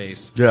that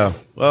space. Yeah.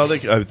 Well,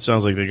 it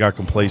sounds like they got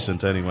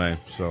complacent anyway.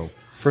 So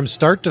from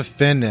start to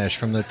finish,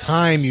 from the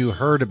time you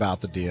heard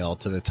about the deal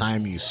to the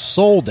time you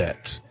sold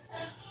it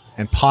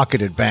and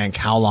pocketed bank,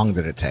 how long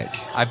did it take?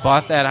 I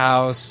bought that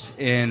house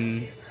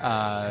in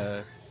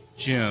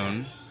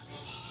June.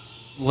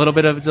 A little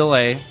bit of a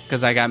delay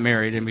because I got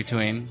married in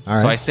between. All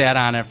right. So I sat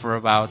on it for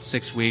about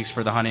 6 weeks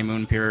for the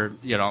honeymoon period,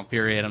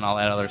 and all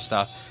that other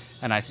stuff.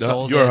 And I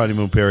sold your it.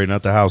 honeymoon period,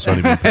 not the house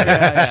honeymoon period.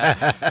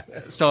 Yeah.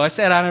 So I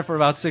sat on it for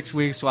about 6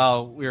 weeks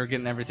while we were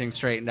getting everything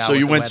straightened out. So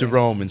you with the went to wedding.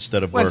 Rome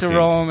instead of Went working. to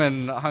Rome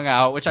and hung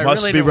out, which I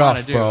Must really be didn't want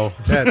rough, to do. bro.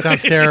 Yeah, it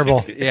sounds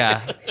terrible. Yeah,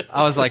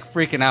 I was like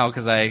freaking out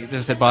because I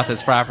just had bought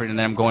this property and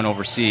then I'm going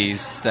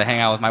overseas to hang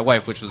out with my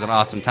wife, which was an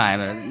awesome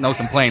time. No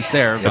complaints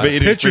there. I But bet you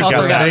didn't freak Pictures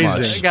out are that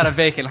amazing. much. got a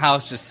vacant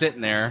house just sitting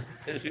there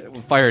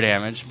with fire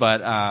damage.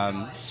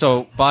 But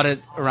so bought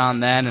it around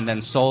then and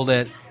then sold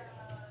it.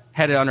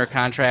 Had it under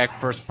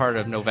contract first part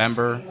of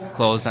November,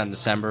 closed on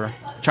December.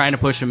 Trying to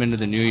push them into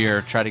the new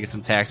year, try to get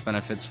some tax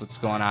benefits, what's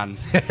going on.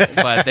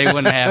 But they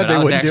wouldn't have it. They I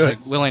was wouldn't do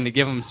actually willing to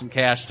give them some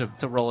cash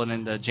to roll it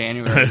into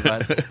January,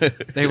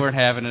 but they weren't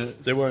having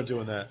it. They weren't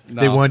doing that.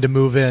 No. They wanted to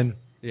move in.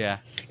 Yeah.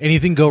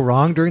 Anything go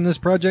wrong during this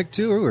project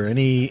too, or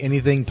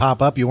anything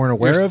pop up you weren't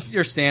aware of?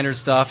 Your standard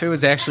stuff. It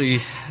was actually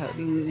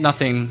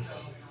nothing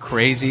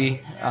crazy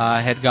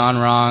had gone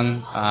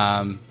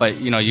wrong,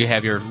 but you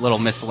have your little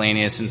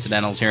miscellaneous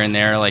incidentals here and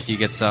there, like you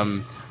get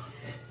some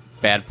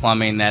bad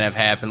plumbing that have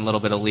happened, a little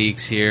bit of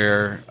leaks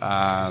here.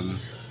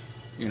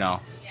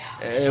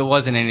 It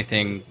wasn't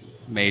anything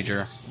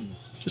major.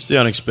 Just the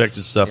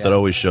unexpected stuff that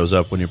always shows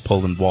up when you're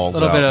pulling walls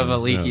out. A little bit of a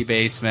and, leaky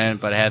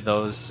basement, but had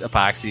those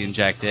epoxy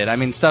injected. I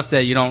mean, stuff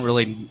that you don't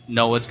really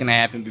know what's going to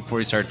happen before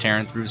you start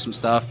tearing through some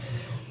stuff,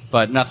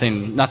 but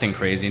nothing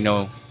crazy.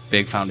 No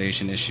big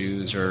foundation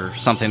issues or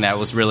something that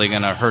was really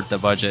going to hurt the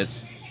budget,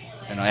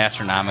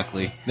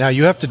 astronomically. Now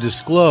you have to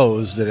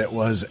disclose that it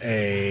was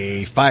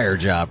a fire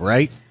job,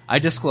 right? I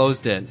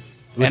disclosed it,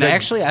 Was and it-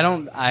 actually,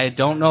 I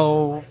don't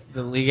know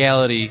the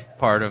legality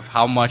part of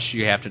how much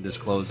you have to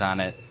disclose on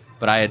it.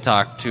 But I had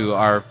talked to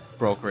our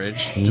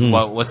brokerage to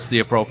what's the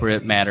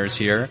appropriate matters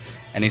here,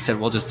 and he said,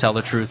 "We'll just tell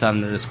the truth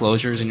on the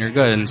disclosures, and you're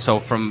good." And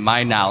so, from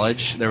my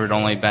knowledge, there had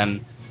only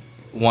been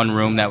one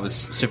room that was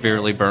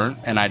severely burnt,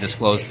 and I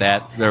disclosed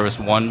that. There was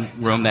one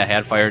room that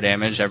had fire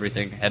damage.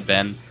 Everything had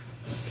been,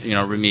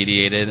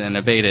 remediated and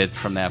abated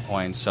from that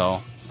point.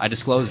 So I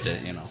disclosed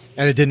it.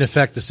 And it didn't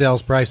affect the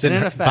sales price.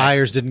 Didn't affect.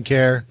 Buyers didn't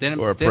care. Didn't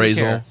Or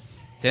appraisal.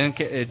 Didn't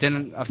care. It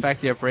didn't affect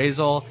the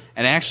appraisal,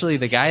 and actually,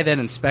 the guy that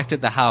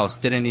inspected the house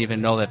didn't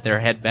even know that there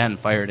had been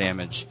fire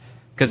damage,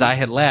 because I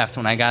had left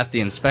when I got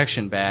the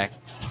inspection back,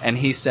 and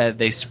he said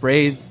they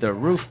sprayed the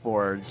roof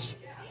boards,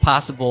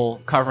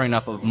 possible covering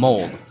up of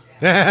mold.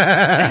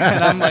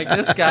 And I'm like,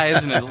 this guy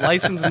isn't a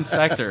licensed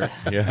inspector,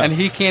 and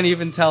he can't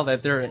even tell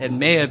that it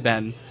may have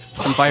been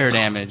some fire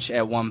damage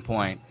at one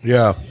point,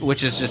 Yeah.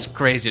 which is just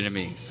crazy to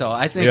me. So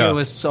I think Yeah. it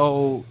was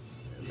so,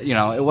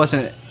 it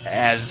wasn't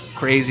as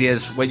crazy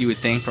as what you would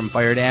think from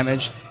fire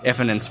damage if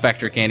an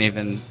inspector can't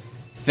even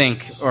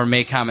think or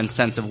make common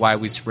sense of why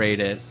we sprayed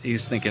it.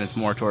 He's thinking it's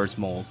more towards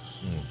mold.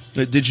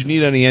 Did you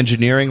need any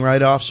engineering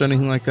write-offs or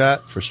anything like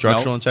that for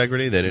structural Nope.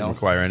 integrity? They didn't Nope.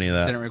 require any of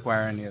that. Didn't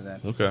require any of that.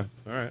 Okay.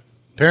 All right.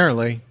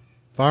 Apparently,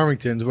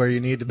 Farmington's where you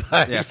need to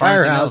buy Yeah, firehouses.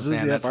 Farmington Hills, man,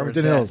 Yeah, that's where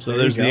Farmington it's at. Hills. So There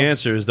there's you the go.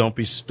 answer: is don't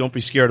be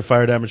scared of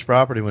fire damaged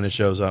property when it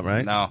shows up,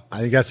 right? No.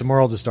 I got some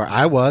moral to start.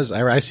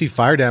 I see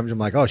fire damage. I'm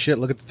like, oh shit!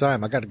 Look at the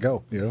time. I got to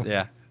go.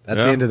 Yeah. That's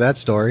Yeah. the end of that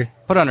story.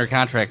 Put under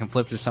contract and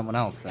flip to someone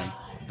else then.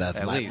 That's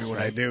At might least, be what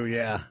right? I do.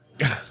 Yeah.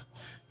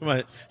 Come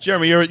on,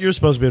 Jeremy, you're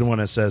supposed to be the one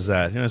that says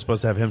that. You're not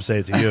supposed to have him say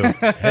it to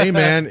you. Hey,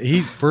 man,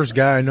 he's the first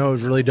guy I know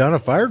who's really done a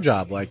fire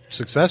job like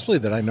successfully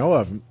that I know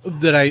of,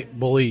 that I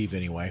believe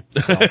anyway.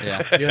 So,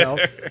 Yeah. you know,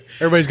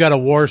 everybody's got a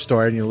war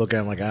story, and you look at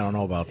him like, I don't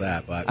know about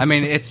that, but I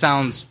mean, it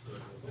sounds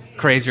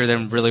crazier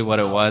than really what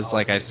it was.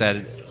 Like I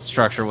said,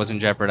 structure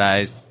wasn't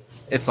jeopardized.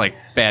 It's like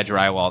bad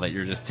drywall that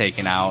you're just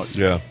taking out.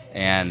 Yeah.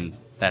 And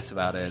that's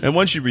about it. And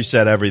once you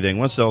reset everything,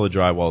 once all the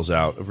drywall's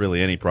out of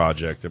really any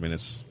project, I mean,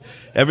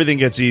 everything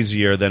gets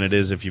easier than it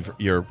is if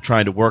you're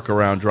trying to work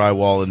around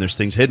drywall and there's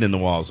things hidden in the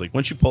walls. Like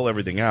once you pull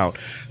everything out,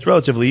 it's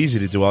relatively easy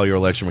to do all your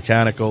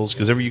electromechanicals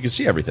because you can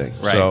see everything.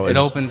 Right. So it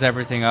opens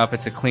everything up.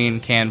 It's a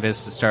clean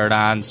canvas to start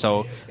on.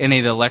 So any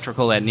of the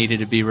electrical that needed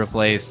to be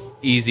replaced,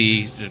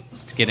 easy to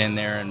get in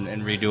there and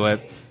redo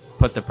it.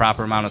 Put the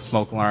proper amount of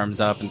smoke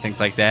alarms up and things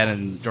like that,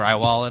 and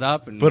drywall it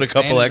up, and Put a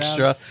couple paint it extra.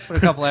 down. Put a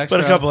couple extra.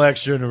 Put a couple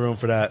extra in the room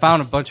for that.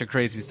 Found a bunch of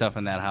crazy stuff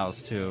in that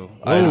house too.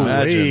 I'd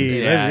imagine.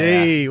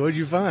 Hey, what'd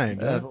you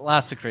find?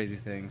 Lots of crazy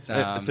things.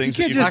 Things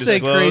you that can't just say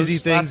disclose. crazy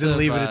things Lots and of,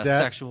 leave it at that.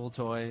 Sexual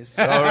toys.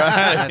 All right.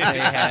 That they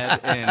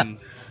had in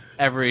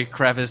every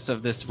crevice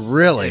of this.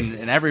 Really?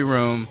 In every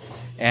room.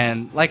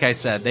 And like I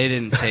said, they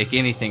didn't take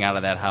anything out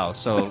of that house,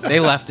 so they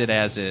left it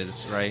as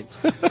is, right?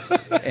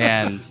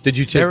 And Did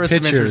you take there was some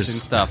pictures? interesting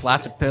stuff.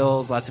 Lots of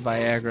pills, lots of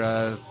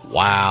Viagra,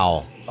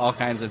 Wow. all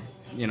kinds of,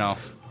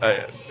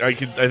 I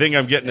think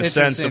I'm getting a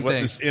sense of what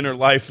Interesting this inner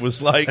life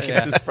was like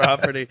at this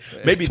property.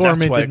 Maybe that's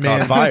tormented why it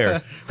man. caught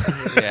fire.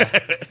 yeah.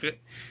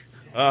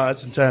 Oh,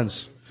 that's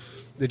intense.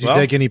 Did you Well-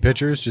 take any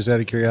pictures, just out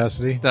of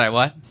curiosity? Did I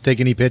what? Take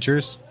any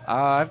pictures?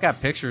 I've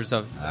got pictures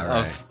of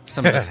right.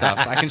 some of the stuff.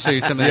 I can show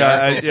you some of the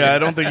I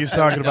don't think he's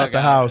talking about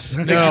the house. I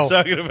think he's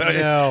talking about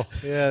No.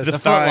 Yeah. The the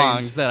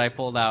fines. footlongs that I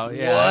pulled out.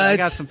 Yeah, I What?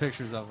 got some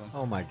pictures of them.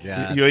 Oh, my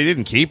God. You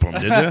didn't keep them,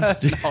 did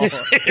you?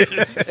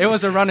 It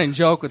was a running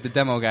joke with the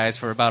demo guys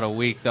for about a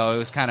week, though. It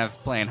was kind of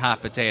playing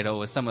hot potato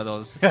with some of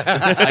those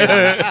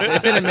items.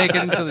 It didn't make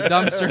it into the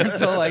dumpster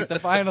until like the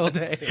final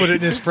day. Put it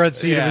in his front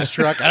seat of Yeah. his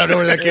truck. I don't know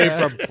where that came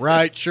from.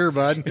 Right, sure,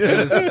 bud.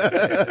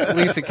 At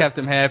least it kept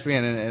him happy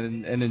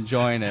and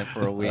enjoying it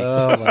for a week.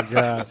 Oh, my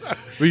God.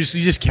 You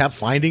just kept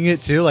finding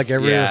it, too? Like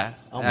every... Yeah,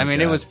 Oh, my I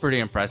mean, it God. was pretty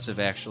impressive,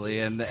 actually.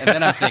 And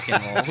then I'm thinking,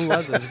 well, who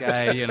was this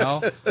guy?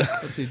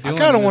 What's he doing? I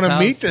kind of in want to house?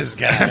 meet this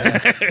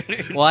guy.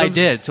 Well, I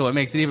did, so it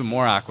makes it even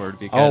more awkward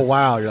because Oh,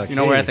 wow. You're like,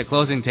 we're hey. at the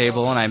closing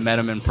table and I met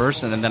him in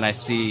person, and then I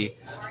see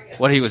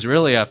what he was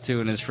really up to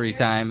in his free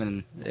time,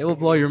 and it will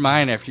blow your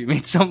mind after you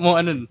meet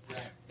someone and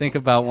think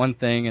about one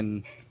thing,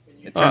 and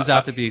it turns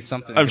out to be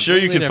something. I'm sure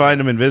you completely can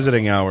find him in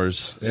visiting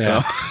hours.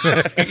 Yeah.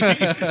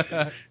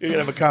 So you can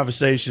have a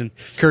conversation.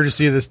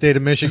 Courtesy of the state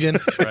of Michigan.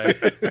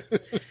 different. Right.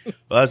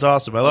 Well, that's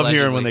awesome. I love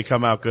hearing when Allegedly. they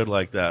come out good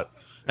like that.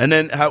 And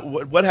then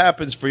what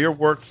happens for your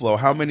workflow?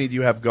 How many do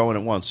you have going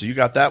at once? So you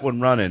got that one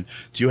running.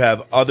 Do you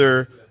have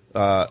other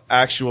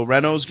actual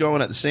renos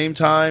going at the same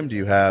time? Do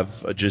you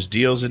have just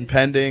deals in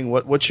pending?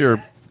 What's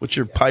your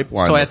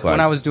pipeline So look like? when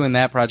I was doing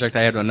that project,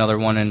 I had another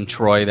one in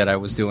Troy that I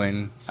was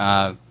doing.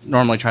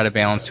 Normally try to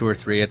balance 2 or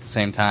 3 at the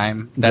same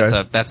time.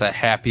 That's a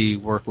happy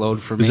workload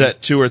for me. Is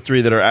that 2 or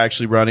 3 that are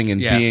actually running and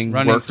yeah, being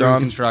running worked through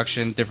on?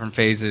 construction, different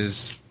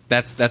phases.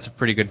 That's a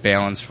pretty good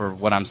balance for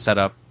what I'm set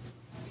up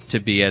to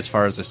be as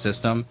far as a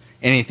system.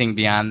 Anything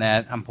beyond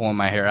that, I'm pulling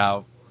my hair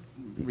out,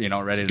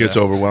 ready to... Gets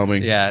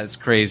overwhelming. Yeah, it's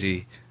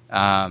crazy.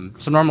 So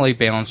normally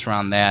balanced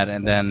around that,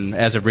 and then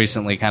as of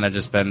recently kind of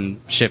just been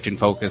shifting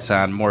focus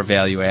on more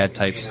value add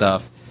type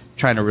stuff,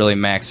 trying to really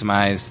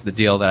maximize the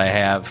deal that I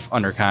have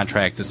under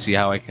contract to see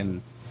how I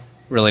can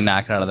really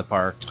knock it out of the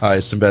park.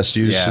 Highest and best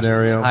use Yeah,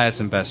 scenario. highest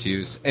and best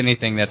use.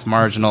 Anything that's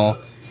marginal,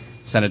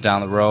 send it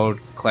down the road,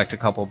 collect a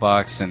couple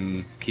bucks,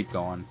 and keep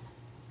going.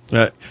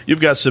 You've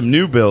got some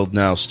new build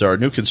now,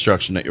 new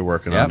construction that you're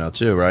working Yep. on now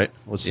too, right?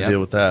 What's the Yep. deal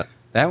with that?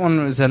 That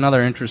one was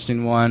another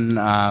interesting one.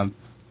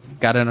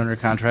 Got it under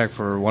contract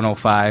for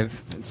 105.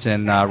 It's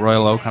in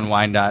Royal Oak on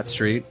Wyandotte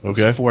Street. It's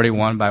Okay. a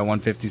 41 by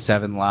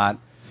 157 lot.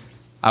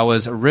 I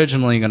was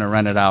originally going to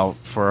rent it out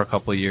for a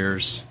couple of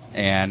years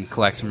and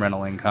collect some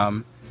rental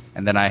income.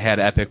 And then I had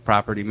Epic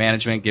Property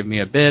Management give me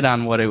a bid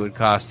on what it would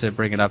cost to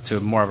bring it up to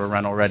more of a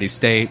rental-ready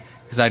state,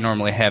 because I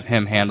normally have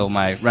him handle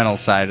my rental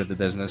side of the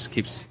business,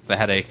 keeps the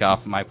headache off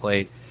of my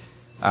plate.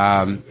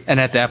 And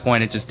at that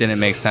point, it just didn't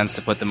make sense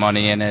to put the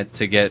money in it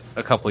to get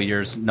a couple of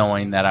years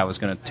knowing that I was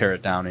going to tear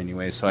it down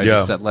anyway. So I Yeah.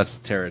 just said, let's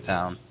tear it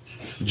down.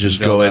 Just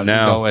Build go up- in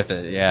now. Go with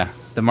it, yeah.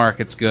 The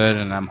market's good,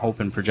 and I'm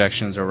hoping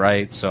projections are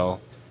right. So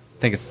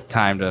I think it's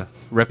time to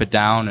rip it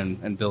down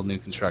and build new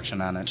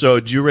construction on it. So,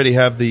 do you already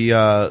have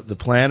the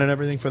plan and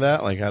everything for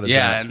that? Like, how does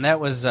Yeah, that? and that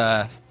was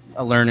a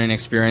learning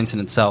experience in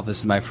itself. This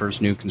is my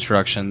first new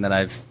construction that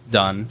I've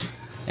done.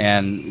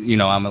 And,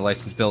 I'm a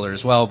licensed builder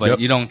as well, but Yep.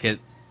 you don't get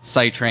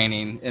site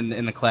training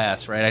in the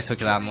class, right? I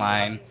took it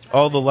online.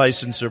 All the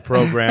licensor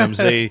programs,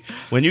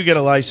 when you get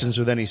a license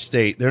with any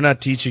state, they're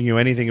not teaching you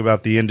anything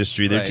about the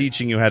industry. They're Right.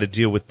 teaching you how to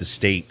deal with the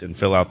state and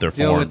fill out their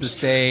Deal forms. with the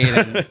state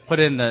and put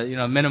in the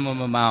minimum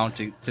amount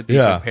to be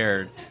Yeah.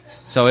 prepared.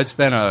 So it's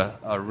been a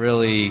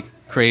really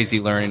crazy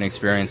learning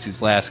experience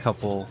these last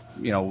couple,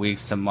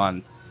 weeks to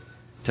month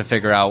to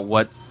figure out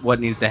what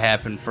needs to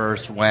happen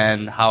first,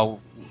 when, how,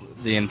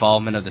 the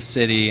involvement of the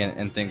city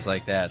and things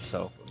like that.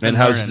 So, and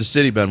how's the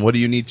city been? What do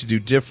you need to do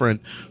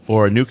different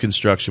for a new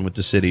construction with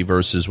the city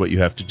versus what you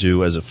have to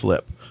do as a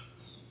flip?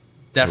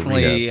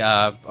 Definitely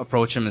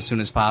approach them as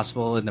soon as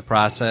possible in the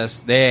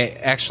process.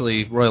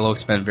 Royal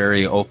Oak's been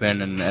very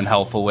open and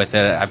helpful with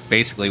it. I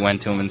basically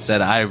went to them and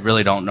said, I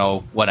really don't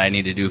know what I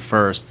need to do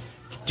first.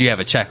 Do you have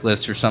a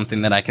checklist or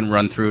something that I can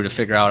run through to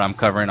figure out I'm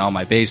covering all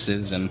my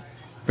bases? And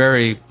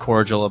very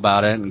cordial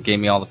about it and gave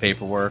me all the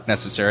paperwork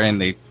necessary. And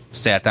they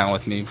sat down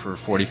with me for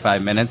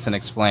 45 minutes and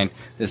explained,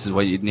 this is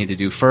what you need to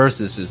do first,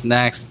 this is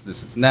next,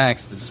 this is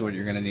next, this is what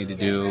you're going to need to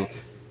do,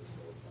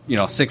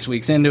 6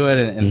 weeks into it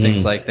and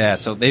things like that.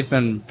 So they've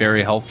been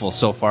very helpful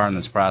so far in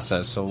this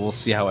process. So we'll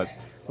see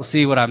we'll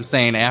see what I'm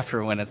saying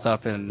after when it's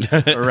up and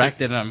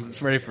erected and I'm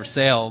ready for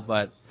sale.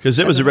 But because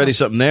it was already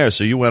something there,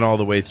 so you went all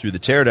the way through the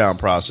teardown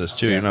process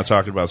too. Yeah. You're not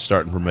talking about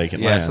starting from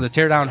vacant land. Yeah, so the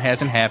teardown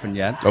hasn't happened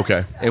yet.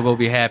 Okay. It will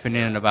be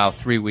happening in about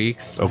 3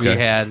 weeks. Okay.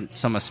 We had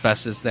some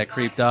asbestos that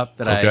creeped up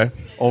that I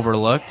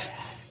overlooked,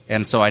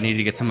 and so I needed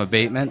to get some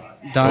abatement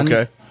done.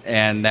 Okay.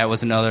 And that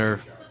was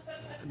another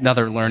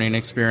learning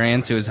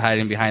experience. It was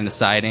hiding behind the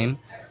siding.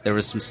 There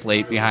was some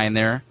slate behind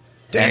there.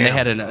 Damn. And they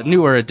had a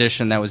newer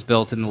addition that was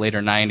built in the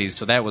later 90s,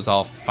 so that was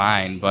all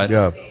fine. But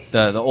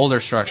the older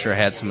structure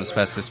had some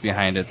asbestos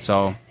behind it,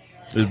 so...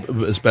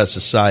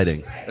 Asbestos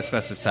siding.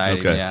 Asbestos siding,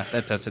 okay. yeah.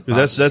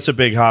 That's a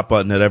big hot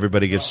button that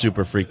everybody gets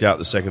super freaked out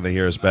the second they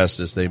hear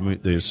asbestos. They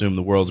assume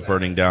the world's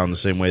burning down the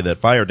same way that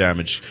fire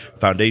damage,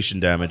 foundation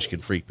damage can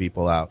freak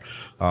people out.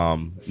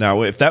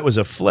 Now, if that was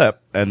a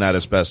flip and that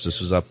asbestos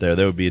was up there,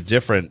 there would be a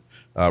different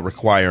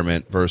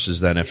requirement versus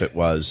then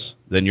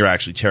then you're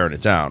actually tearing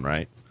it down,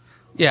 right?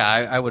 Yeah,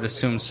 I would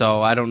assume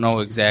so. I don't know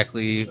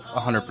exactly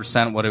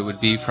 100% what it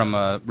would be from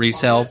a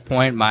resale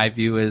point. My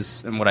view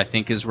is, and what I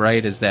think is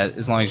right, is that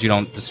as long as you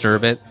don't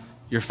disturb it,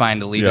 you're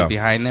fine to leave it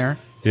behind there.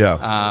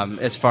 Yeah.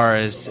 As far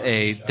as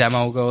a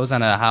demo goes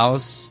on a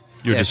house,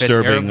 you're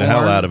disturbing the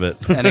hell out of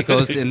it. and it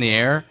goes in the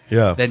air,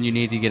 yeah. Then you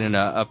need to get in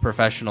a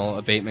professional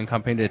abatement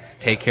company to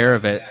take care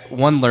of it.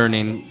 One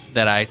learning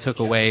that I took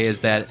away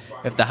is that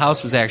if the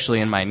house was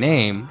actually in my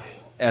name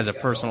as a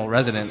personal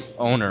resident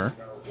owner,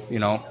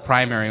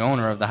 primary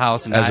owner of the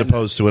house, and as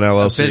opposed to an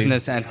LLC, a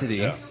business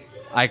entity,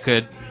 I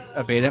could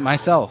abate it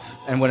myself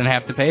and wouldn't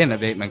have to pay an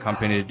abatement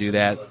company to do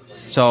that.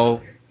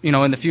 So,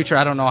 in the future,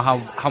 I don't know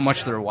how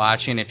much they're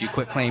watching, if you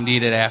quit claim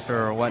deed it after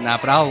or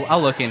whatnot, but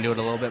I'll look into it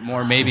a little bit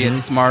more. Maybe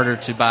it's smarter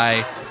to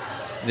buy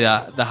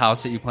the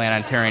house that you plan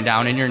on tearing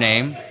down in your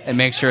name and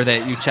make sure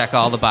that you check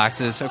all the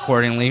boxes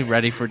accordingly,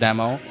 ready for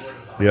demo.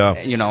 Yeah.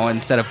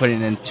 Instead of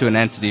putting it into an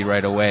entity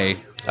right away.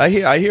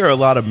 I hear a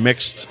lot of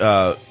mixed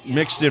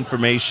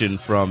information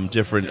from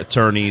different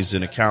attorneys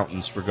and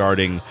accountants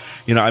regarding,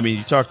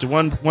 you talk to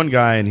one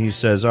guy and he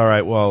says, all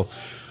right, well,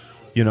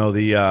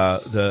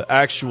 the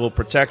actual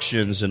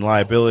protections and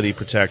liability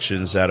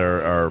protections that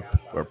are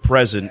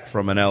present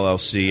from an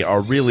LLC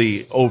are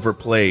really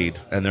overplayed,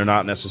 and they're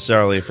not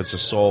necessarily, if it's a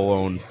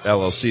sole-owned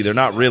LLC, they're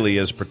not really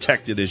as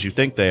protected as you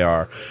think they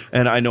are.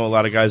 And I know a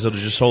lot of guys that'll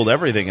just hold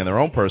everything in their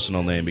own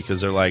personal name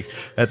because they're like,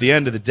 at the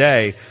end of the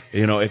day,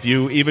 if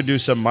you even do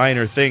some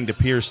minor thing to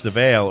pierce the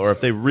veil, or if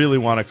they really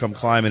want to come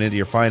climbing into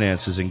your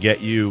finances and get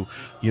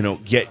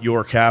get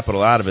your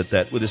capital out of it,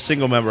 that with a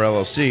single member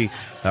LLC,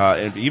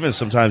 and even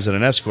sometimes in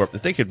an S corp,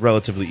 that they could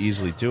relatively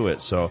easily do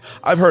it. So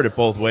I've heard it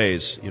both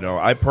ways.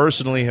 I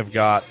personally have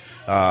got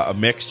a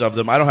mix of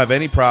them. I don't have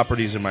any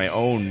properties in my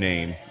own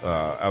name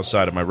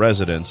outside of my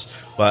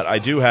residence, but I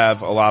do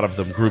have a lot of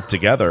them grouped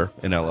together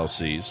in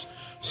LLCs.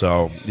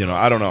 So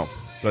I don't know.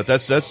 But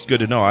that's good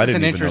to know. I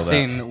didn't even know that. It's an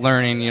interesting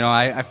learning.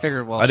 I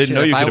figured, I didn't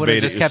know you if I could would have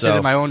abate just it kept it yourself.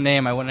 in my own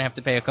name, I wouldn't have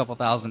to pay a couple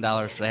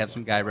 $1,000s to have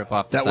some guy rip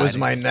off the That siding. was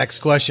my next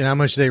question. How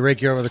much did they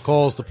rake you over the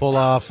coals to pull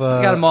off?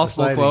 I got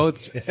multiple siding?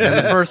 quotes. And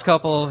the first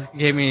couple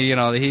gave me, the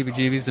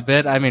heebie-jeebies a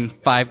bit. I mean,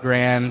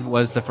 $5,000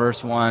 was the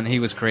first one. He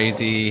was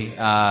crazy.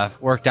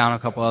 Worked down a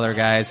couple other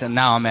guys, and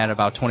now I'm at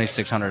about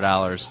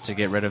 $2,600 to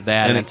get rid of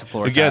that. And some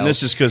floor again, tiles.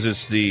 this is because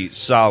it's the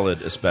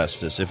solid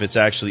asbestos. If it's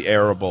actually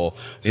airable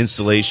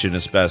insulation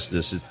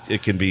asbestos,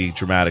 it can be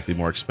dramatically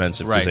more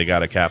expensive because they got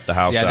to cap the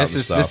house out and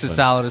stuff. This is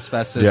solid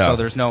asbestos, so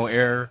there's no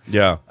air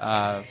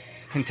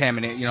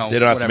contaminate. They don't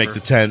have to make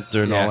the tent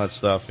and all that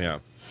stuff. Yeah,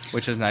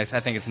 which is nice. I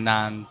think it's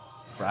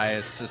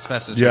non-frious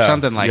asbestos or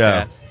something like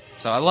that.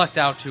 So I lucked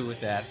out too with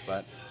that,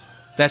 but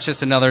that's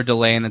just another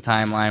delay in the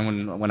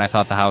timeline when I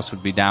thought the house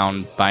would be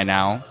down by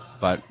now.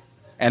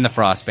 And the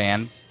frost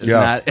ban is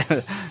not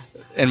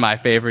in my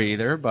favor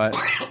either. But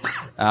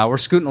we're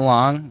scooting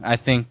along. I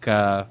think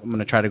I'm going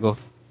to try to go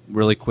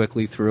really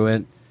quickly through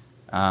it.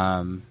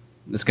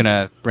 It's going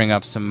to bring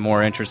up some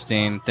more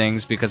interesting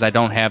things because I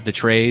don't have the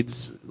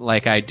trades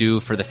like I do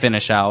for the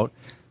finish out.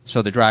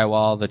 So the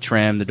drywall, the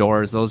trim, the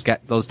doors, those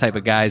type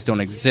of guys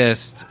don't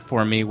exist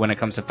for me when it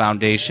comes to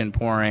foundation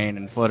pouring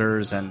and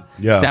footers and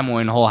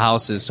demoing whole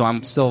houses. So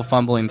I'm still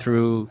fumbling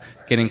through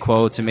getting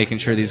quotes and making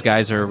sure these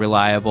guys are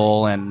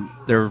reliable and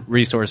their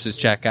resources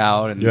check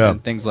out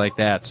and things like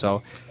that.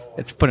 So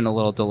it's putting a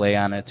little delay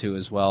on it too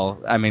as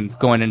well. I mean,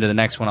 going into the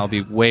next one, I'll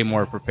be way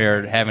more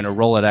prepared, having a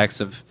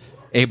Rolodex of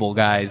able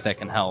guys that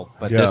can help.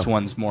 But this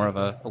one's more of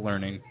a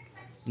learning.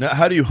 Now,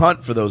 how do you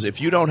hunt for those? If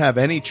you don't have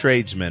any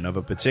tradesmen of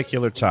a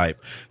particular type,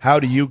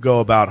 how do you go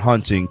about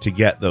hunting to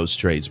get those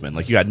tradesmen?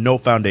 Like, you got no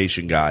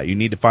foundation guy. You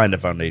need to find a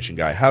foundation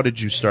guy. How did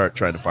you start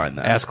trying to find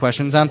that? Ask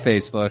questions on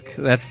Facebook.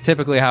 That's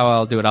typically how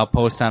I'll do it. I'll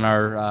post on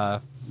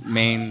our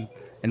main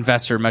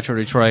investor Metro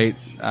Detroit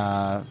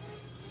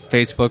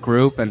Facebook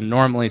group, and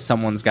normally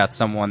someone's got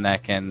someone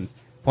that can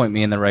point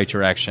me in the right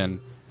direction.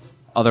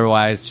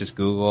 Otherwise, just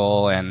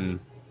Google and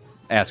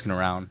asking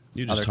around.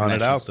 You just hunt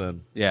it out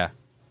then. Yeah.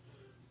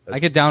 I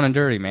get down and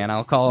dirty, man.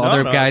 I'll call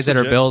other guys that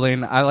are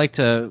building. I like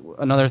to.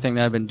 Another thing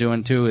that I've been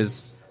doing too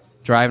is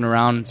driving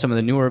around some of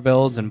the newer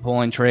builds and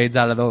pulling trades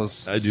out of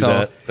those. I do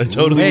that. I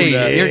totally do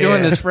that. You're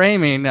doing this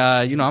framing.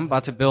 I'm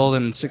about to build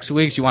in 6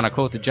 weeks. You want to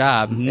quote the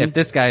job. Mm-hmm. If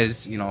this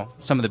guy's,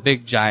 some of the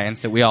big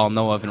giants that we all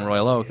know of in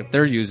Royal Oak, if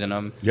they're using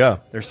them,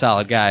 they're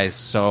solid guys.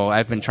 So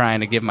I've been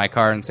trying to give my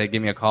card and say,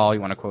 give me a call. You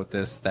want to quote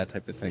this, that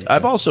type of thing.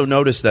 I've also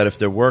noticed that if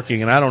they're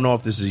working, and I don't know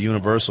if this is a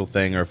universal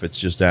thing or if it's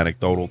just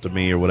anecdotal to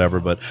me or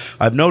whatever, but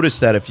I've noticed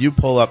that if you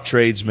pull up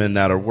tradesmen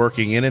that are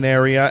working in an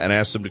area and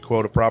ask them to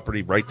quote a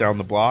property right down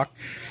the block,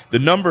 the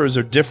numbers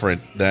are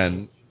different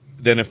than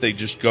if they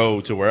just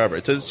go to wherever.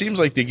 It seems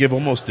like they give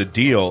almost a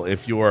deal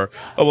if you're,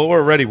 we're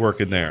already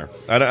working there.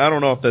 I don't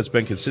know if that's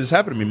been consistent. It's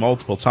happened to me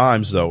multiple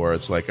times, though, where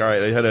it's like, all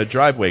right, I had a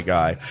driveway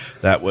guy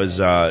that was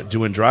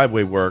doing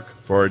driveway work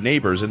for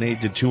neighbors, and they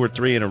did 2 or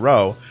 3 in a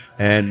row,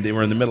 and they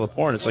were in the middle of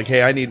pouring. It's like,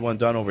 hey, I need one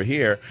done over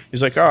here.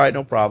 He's like, all right,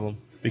 no problem,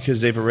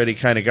 because they've already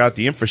kind of got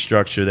the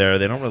infrastructure there.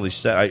 They don't really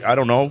set. I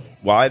don't know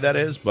why that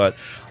is, but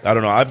I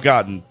don't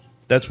know.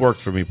 That's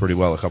worked for me pretty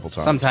well a couple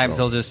times. Sometimes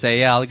they'll just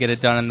say, I'll get it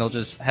done, and they'll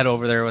just head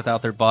over there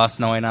without their boss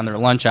knowing on their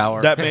lunch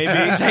hour. That may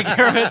be. Take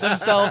care of it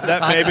themselves.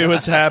 That may be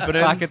what's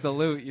happening. Pocket the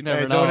loot. You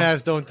never know. Don't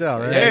ask, don't tell,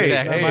 right? Hey,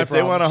 exactly. if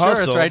they want to hustle.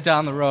 Sure, it's right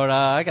down the road.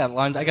 I got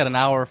lunch. I got an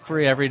hour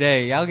free every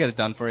day. Yeah, I'll get it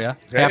done for you.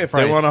 Hey, if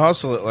they want to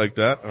hustle it like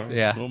that,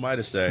 who am I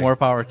to say? More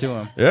power to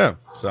them. Yeah.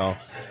 So,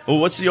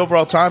 what's the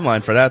overall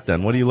timeline for that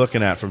then? What are you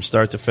looking at from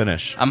start to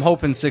finish? I'm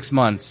hoping 6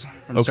 months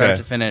from start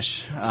to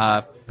finish.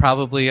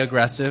 Probably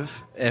aggressive.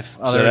 If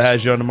others, so that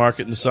has you on the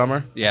market in the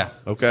summer? Yeah.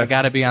 Okay. I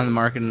got to be on the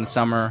market in the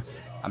summer.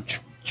 I'm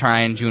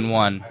trying June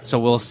 1. So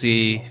we'll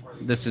see.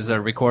 This is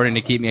a recording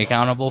to keep me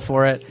accountable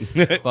for it.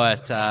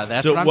 But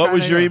that's so what I'm what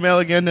was your email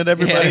again that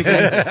everybody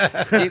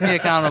keep me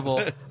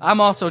accountable. I'm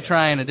also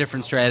trying a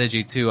different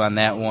strategy, too, on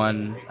that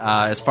one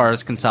as far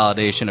as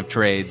consolidation of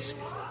trades.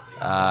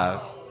 Try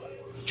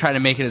to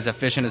make it as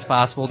efficient as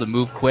possible to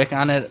move quick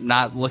on it,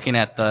 not looking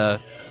at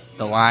the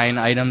line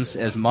items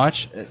as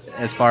much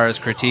as far as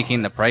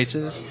critiquing the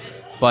prices.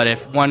 But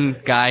if one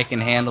guy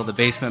can handle the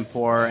basement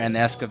pour and the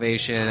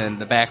excavation and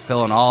the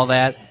backfill and all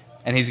that,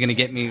 and he's going to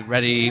get me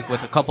ready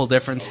with a couple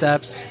different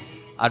steps,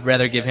 I'd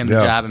rather give him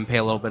the job and pay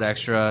a little bit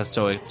extra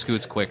so it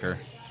scoots quicker.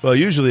 Well,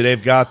 usually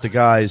they've got the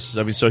guys.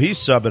 I mean, so he's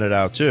subbing it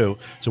out too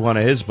to one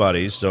of his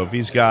buddies. So if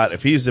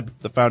he's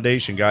the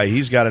foundation guy,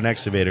 he's got an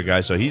excavator guy,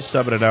 so he's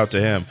subbing it out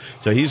to him.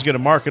 So he's going to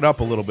mark it up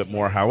a little bit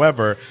more.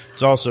 However,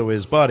 it's also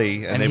his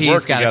buddy, and they've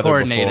worked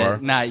together before.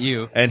 Not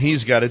you. And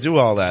he's got to do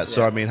all that.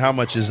 So I mean, how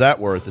much is that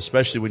worth?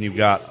 Especially when you've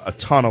got a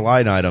ton of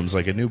line items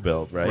like a new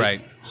build, right?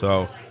 Right.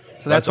 So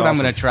that's what awesome.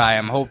 I'm going to try.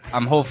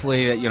 I'm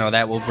hopefully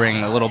that will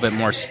bring a little bit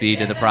more speed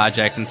to the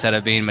project instead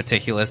of being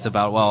meticulous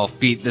about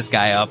beat this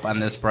guy up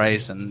on this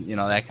price and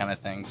that kind of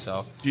thing.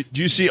 So do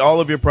you see all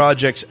of your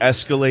projects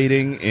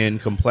escalating in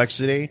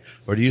complexity,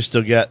 or do you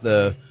still get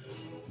the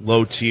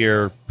low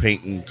tier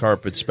paint and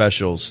carpet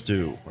specials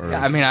too?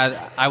 Yeah, I mean,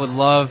 I would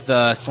love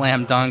the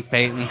slam dunk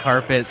paint and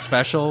carpet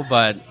special,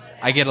 but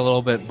I get a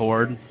little bit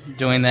bored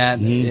doing that,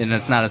 and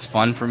it's not as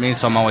fun for me.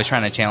 So I'm always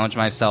trying to challenge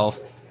myself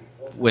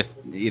with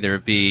either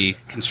be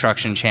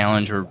construction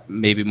challenge or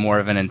maybe more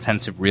of an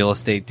intensive real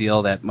estate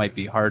deal that might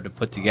be hard to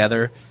put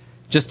together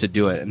just to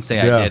do it and say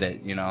I did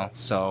it,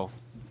 So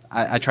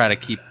I try to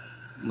keep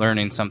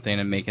learning something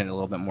and making it a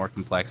little bit more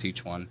complex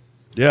each one.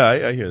 Yeah,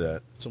 I hear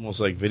that. It's almost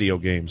like video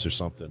games or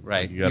something.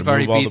 Right. Like You've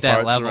already beat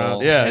that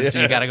level. So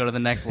you got to go to the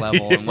next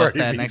level. And what's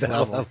that next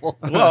level?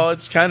 Well,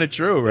 it's kind of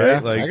true,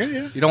 right?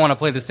 Yeah, you don't want to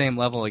play the same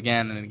level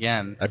again and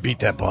again. I beat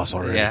that boss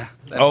already. Yeah.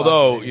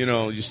 Although,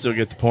 you still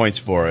get the points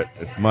for it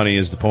if money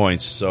is the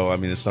points. So, I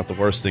mean, it's not the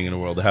worst thing in the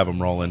world to have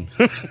them rolling.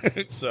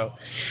 So,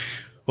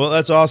 well,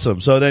 that's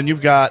awesome. So then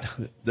you've got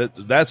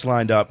that's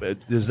lined up.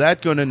 Is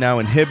that going to now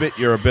inhibit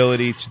your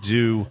ability to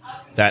do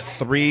that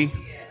 3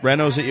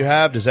 renos that you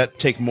have? Does that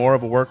take more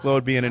of a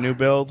workload being a new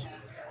build?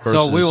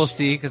 So we will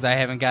see, because I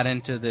haven't got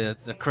into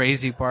the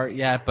crazy part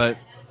yet, but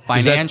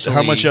financially...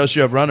 How much else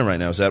you have running right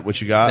now? Is that what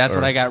you got? That's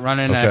what I got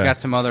running, and I've got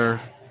some other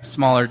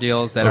smaller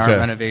deals that aren't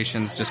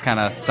renovations, just kind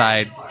of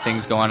side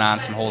things going on,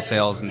 some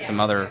wholesales and some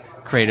other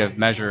creative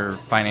measure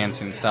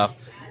financing stuff.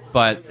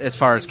 But as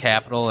far as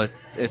capital,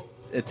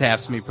 it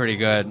taps me pretty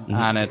good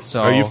on it.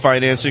 So are you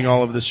financing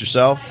all of this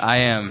yourself? I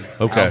am.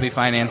 Okay. I'll be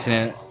financing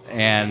it.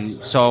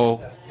 And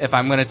so if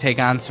I'm going to take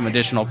on some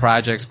additional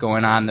projects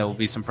going on, there will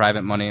be some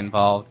private money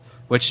involved,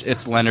 which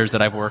it's lenders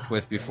that I've worked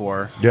with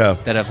before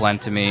that have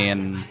lent to me.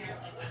 And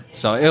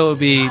so it will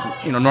be,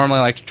 normally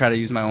I like to try to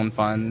use my own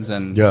funds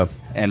and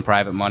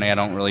private money. I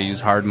don't really use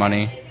hard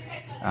money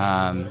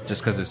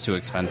just because it's too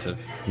expensive.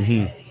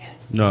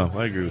 Mm-hmm. No,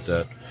 I agree with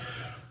that.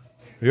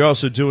 You're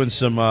also doing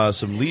some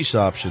lease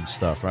option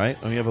stuff, right?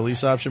 You have a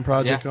lease option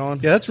project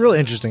going? Yeah, that's really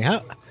interesting.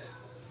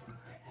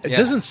 It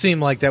doesn't seem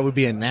like that would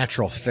be a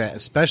natural fit,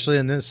 especially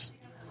in this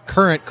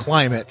current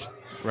climate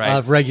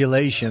of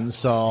regulations.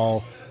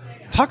 So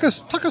talk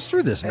us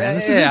through this, man.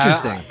 This is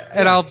interesting.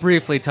 And I'll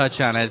briefly touch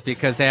on it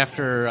because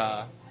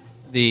after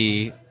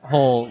the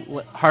whole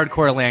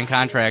hardcore land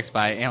contracts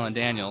by Alan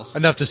Daniels.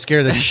 Enough to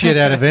scare the shit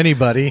out of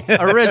anybody.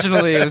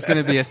 Originally, it was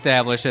going to be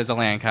established as a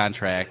land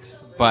contract,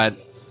 but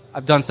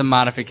I've done some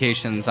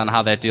modifications on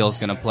how that deal is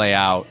going to play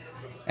out,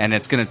 and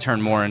it's going to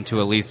turn more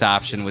into a lease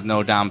option with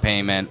no down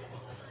payment,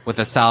 with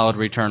a solid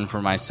return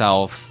for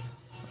myself,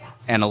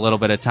 and a little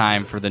bit of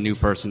time for the new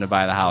person to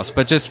buy the house.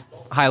 But just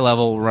high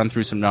level, we'll run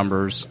through some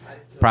numbers.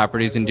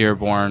 Property's in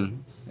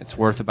Dearborn. It's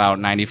worth about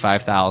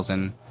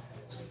 $95,000.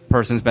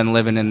 Person's been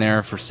living in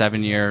there for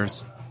 7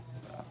 years.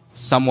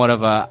 Somewhat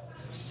of a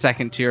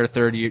second tier,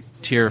 third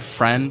tier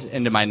friend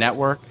into my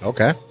network.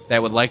 Okay.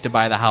 That would like to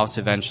buy the house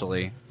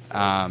eventually.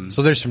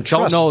 So there's some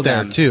trust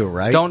there too,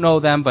 right? Don't know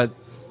them, but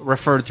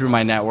referred through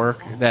my network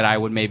that I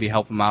would maybe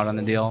help them out on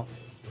the deal.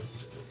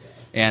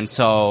 And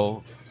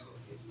so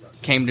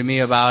came to me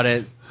about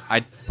it.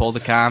 I pulled the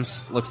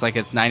comps. Looks like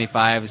it's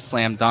 95,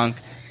 slam dunk.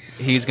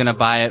 He's going to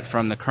buy it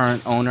from the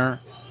current owner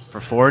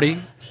for 40,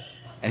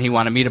 and he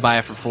wanted me to buy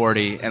it for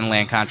 40 and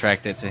land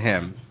contract it to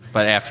him.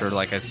 But after,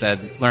 like I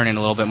said, learning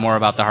a little bit more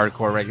about the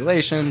hardcore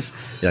regulations,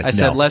 I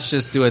said, let's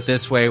just do it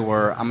this way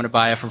where I'm going to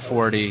buy it for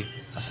 40,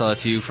 I'll sell it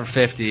to you for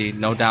 50,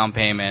 no down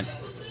payment.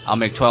 I'll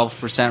make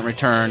 12%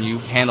 return. You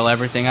handle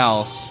everything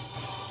else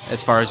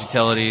as far as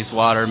utilities,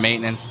 water,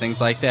 maintenance,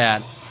 things like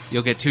that.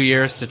 You'll get 2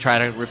 years to try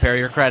to repair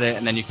your credit,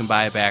 and then you can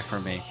buy it back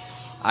from me.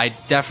 I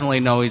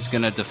definitely know he's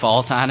going to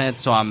default on it,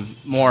 so I'm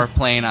more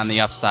playing on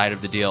the upside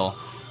of the deal.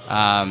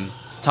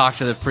 Talked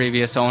to the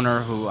previous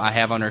owner who I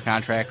have under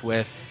contract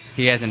with.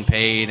 He hasn't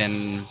paid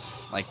in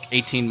like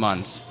 18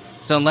 months.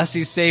 So unless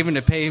he's saving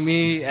to pay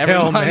me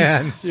every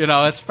month,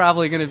 it's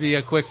probably going to be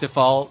a quick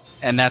default.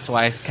 And that's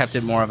why I kept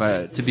it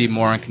to be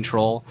more in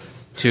control,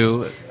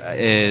 too,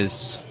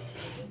 is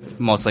it's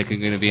most likely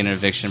going to be an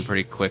eviction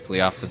pretty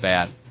quickly off the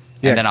bat.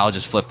 And then I'll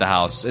just flip the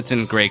house. It's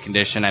in great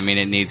condition. I mean,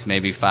 it needs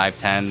maybe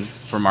 5-10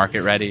 for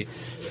market ready.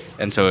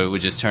 And so it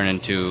would just turn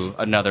into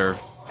another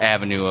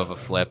avenue of a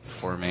flip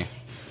for me.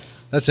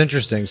 That's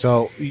interesting.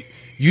 So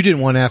you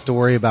didn't want to have to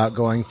worry about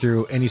going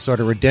through any sort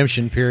of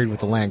redemption period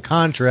with the land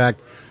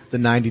contract, the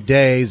 90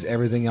 days,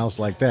 everything else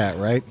like that,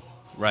 right?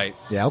 Right.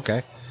 Yeah,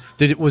 okay.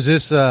 Was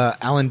this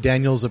Alan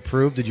Daniels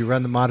approved? Did you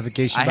run the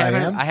modification by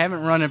him? I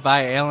haven't run it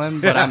by Alan,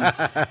 but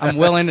I'm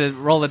willing to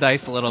roll the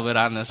dice a little bit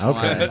on this one.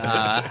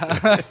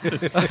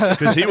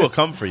 Because he will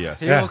come for you.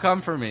 He will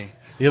come for me.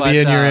 He'll be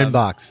in your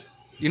inbox.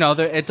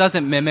 It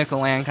doesn't mimic a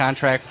land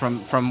contract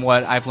from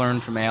what I've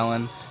learned from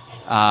Alan.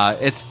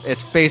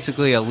 It's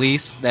basically a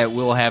lease that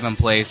we'll have in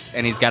place,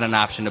 and he's got an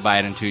option to buy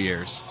it in 2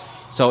 years.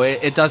 So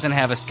it doesn't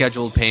have a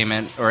scheduled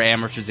payment or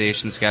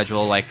amortization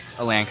schedule like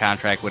a land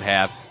contract would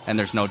have, and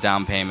there's no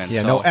down payment.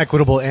 Yeah, no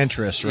equitable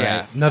interest, right?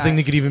 Yeah, nothing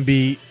that could even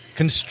be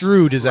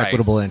construed as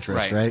equitable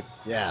interest, right?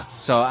 Yeah.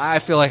 So I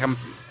feel like I'm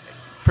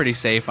pretty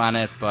safe on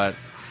it, but,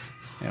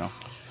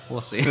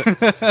 we'll see.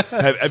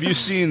 Have you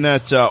seen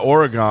that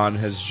Oregon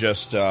has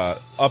just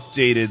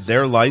updated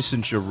their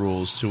licensure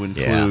rules to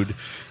include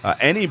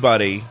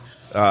anybody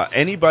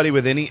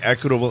with any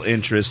equitable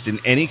interest in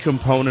any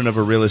component of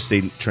a real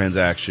estate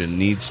transaction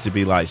needs to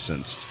be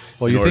licensed.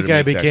 Well, you think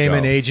I became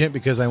an agent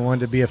because I wanted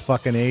to be a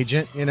fucking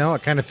agent? I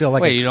kind of feel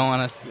like you don't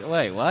want to.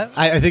 Wait, what?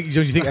 I think.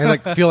 Do you think I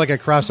feel like I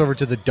crossed over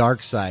to the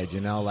dark side?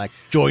 Like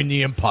join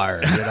the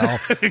empire.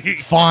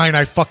 Fine,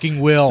 I fucking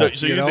will.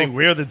 So you think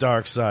we're the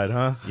dark side,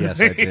 huh? Yes,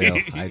 I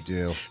do. I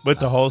do. But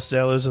the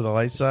wholesalers are the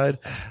light side.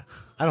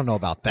 I don't know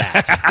about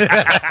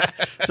that.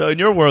 So in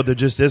your world, there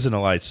just isn't a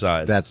light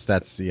side.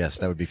 That's yes,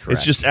 that would be correct.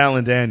 It's just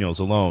Alan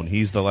Daniels alone.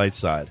 He's the light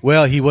side.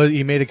 Well,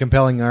 he made a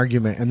compelling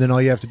argument, and then all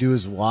you have to do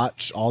is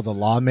watch all the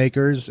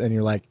lawmakers, and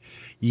you're like,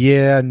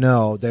 yeah,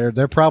 no,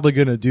 they're probably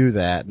going to do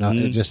that. No,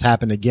 it just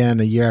happened again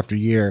year after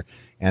year.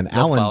 And they'll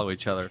Alan follow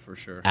each other for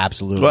sure.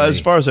 Absolutely. Well,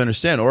 as far as I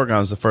understand,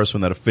 Oregon's the first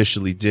one that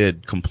officially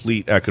did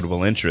complete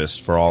equitable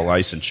interest for all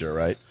licensure,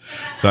 right?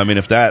 So,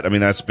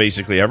 that's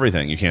basically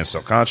everything. You can't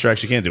sell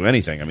contracts. You can't do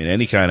anything.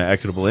 Any kind of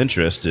equitable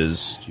interest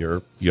is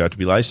you have to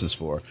be licensed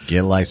for.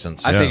 Get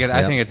licensed. I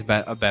think it's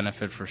a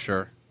benefit for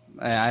sure.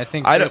 I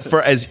think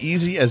for as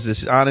easy as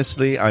this,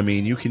 honestly, I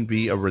mean, you can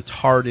be a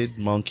retarded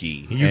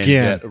monkey and can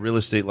get a real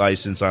estate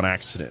license on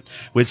accident,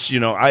 which,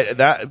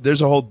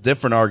 there's a whole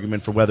different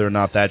argument for whether or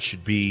not that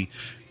should be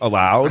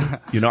allowed.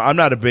 I'm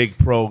not a big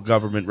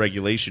pro-government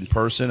regulation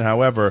person.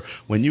 However,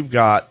 when you've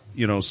got,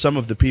 some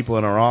of the people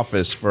in our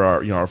office for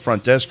our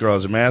front desk girl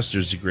has a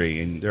master's degree,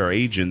 and there are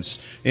agents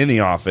in the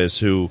office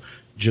who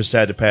just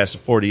had to pass a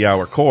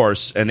 40-hour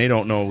course, and they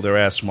don't know their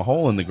ass from a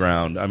hole in the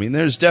ground. I mean,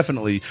 there's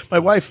definitely... My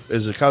wife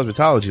is a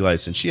cosmetology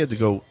license. She had to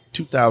go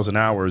 2,000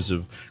 hours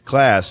of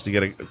class to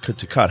get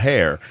to cut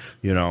hair,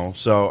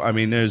 So, I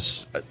mean,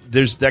 there's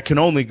that can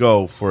only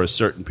go for a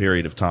certain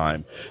period of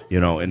time,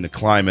 in the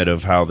climate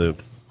of how the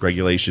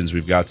regulations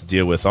we've got to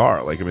deal with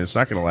are. Like, I mean, it's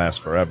not going to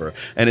last forever.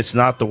 And it's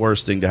not the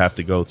worst thing to have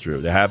to go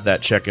through, to have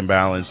that check and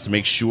balance, to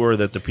make sure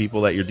that the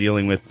people that you're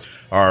dealing with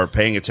are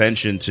paying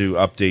attention to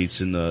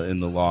updates in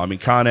the law. I mean,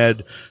 Con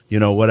Ed,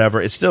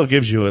 whatever, it still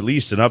gives you at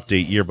least an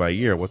update year by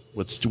year,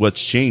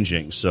 what's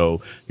changing.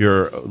 So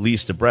you're at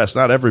least abreast.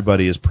 Not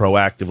everybody is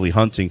proactively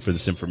hunting for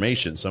this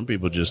information. Some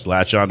people just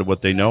latch onto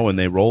what they know and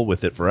they roll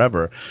with it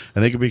forever.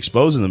 And they could be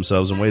exposing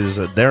themselves in ways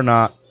that they're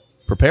not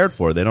prepared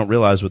for. They don't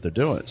realize what they're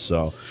doing.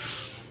 So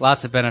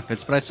lots of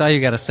benefits, but I saw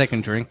you got a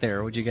second drink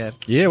there. What'd you get?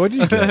 Yeah, what did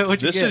you get?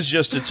 This is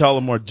just to tell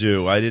them what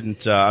do. I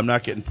didn't. I'm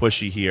not getting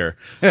pushy here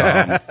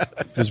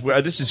because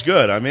this is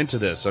good. I'm into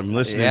this. I'm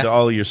listening to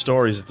all of your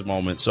stories at the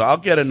moment, so I'll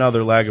get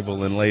another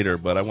Lagavulin later.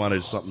 But I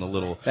wanted something a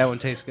little. That one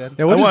tastes good.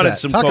 Yeah, what I is wanted that?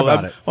 some Talk cold.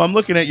 about it. Well, I'm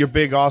looking at your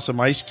big, awesome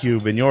ice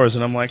cube and yours,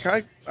 and I'm like,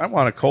 I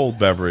want a cold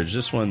beverage.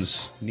 This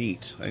one's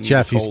neat. I need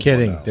Jeff, a he's cold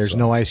kidding. one now, There's so.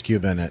 no ice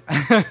cube in it.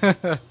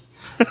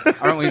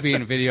 Aren't we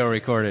being video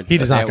recorded? He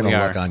is not going We to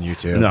are. look on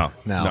YouTube.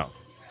 No.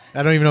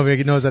 I don't even know if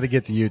he knows how to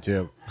get to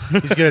YouTube.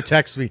 He's going to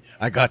text me,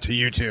 I got to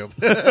YouTube.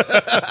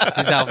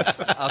 He's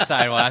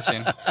outside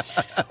watching.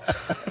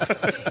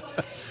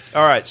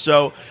 All right.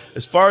 So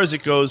as far as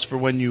it goes for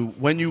when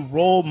you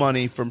roll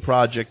money from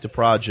project to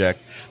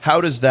project, how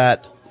does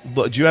that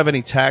look? Do you have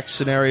any tax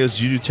scenarios?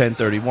 Do you do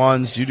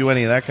 1031s? Do you do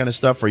any of that kind of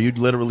stuff? Or you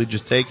literally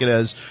just take it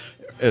as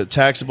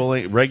taxable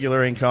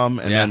regular income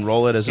and then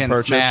roll it as a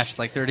purchase? Smashed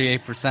like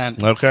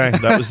 38%. Okay,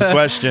 that was the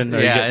question. Are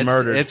you getting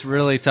murdered? It's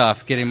really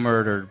tough getting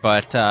murdered,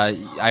 but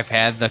I've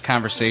had the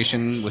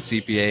conversation with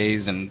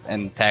CPAs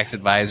and tax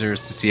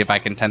advisors to see if I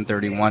can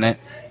 1031 it,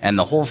 and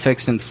the whole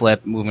fix and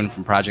flip moving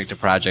from project to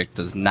project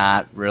does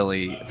not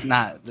really. There's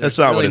That's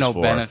not really what it's no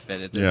for.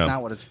 benefit. It's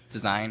not what it's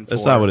designed for.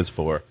 That's not what it's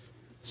for.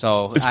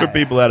 So It's for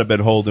people that have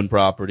been holding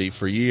property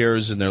for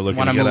years and they're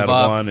looking to get out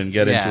of one and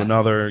get into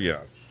another. Yeah.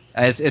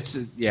 It's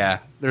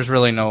there's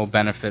really no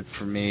benefit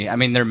for me. I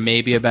mean, there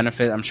may be a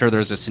benefit. I'm sure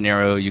there's a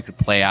scenario you could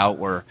play out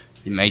where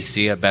you may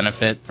see a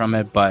benefit from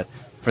it, but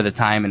for the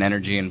time and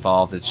energy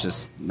involved, it's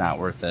just not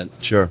worth it.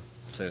 Sure.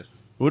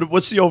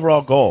 What's the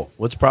overall goal?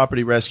 What's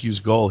Property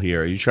Rescue's goal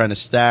here? Are you trying to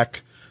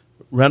stack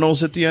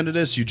rentals at the end of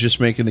this? You just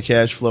making the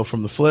cash flow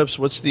from the flips?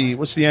 What's the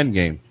end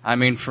game? I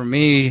mean, for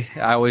me,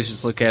 I always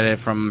just look at it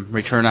from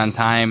return on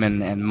time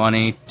and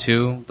money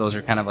too. Those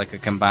are kind of like a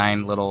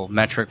combined little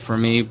metric for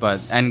me.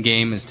 But end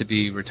game is to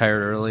be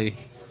retired early,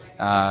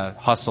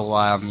 hustle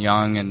while I'm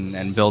young,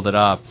 and build it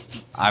up.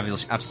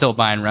 Obviously, I'm still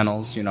buying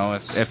rentals.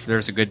 If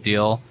there's a good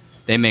deal,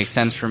 they make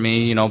sense for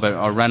me. But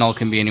a rental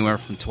can be anywhere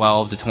from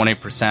 12 to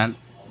 20%.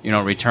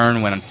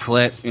 Return when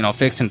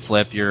fix and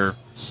flip, you're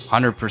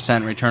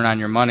 100% return on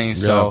your money.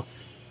 So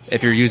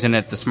if you're using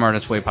it the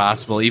smartest way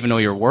possible, even though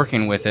you're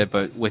working with it,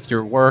 but with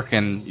your work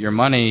and your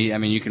money, I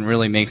mean, you can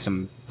really make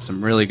some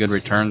really good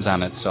returns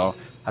on it. So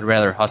I'd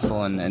rather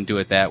hustle and do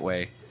it that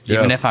way,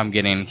 even if I'm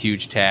getting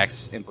huge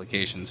tax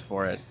implications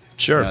for it.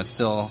 Sure. It's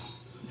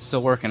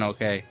still working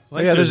okay.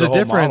 Like there's a whole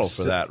model difference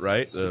for that,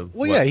 right?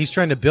 He's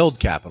trying to build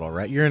capital,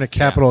 right? You're in a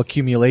capital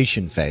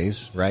accumulation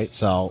phase, right?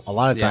 So a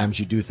lot of times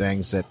you do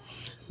things that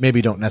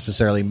maybe don't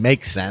necessarily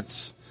make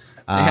sense.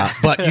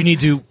 But you need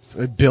to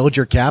build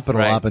your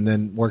capital up and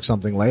then work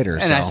something later.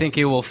 And I think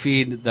it will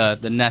feed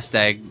the nest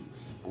egg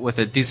with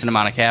a decent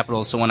amount of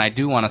capital. So when I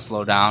do want to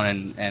slow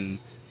down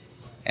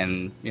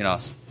and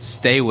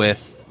stay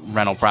with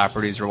rental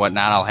properties or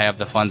whatnot, I'll have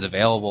the funds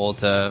available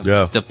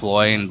to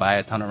deploy and buy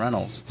a ton of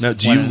rentals. Now,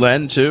 do you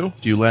lend too?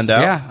 Do you lend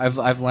out? Yeah,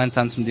 I've lent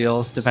on some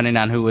deals depending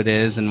on who it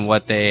is and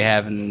what they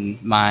have in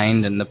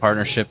mind and the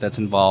partnership that's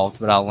involved.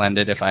 But I'll lend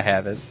it if I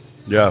have it.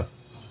 Yeah.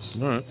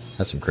 All right.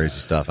 That's some crazy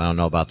stuff. I don't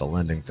know about the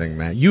lending thing,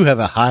 man. You have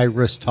a high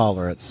risk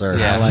tolerance, sir.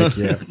 I like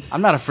you.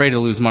 I'm not afraid to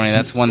lose money.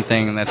 That's one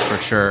thing that's for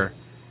sure.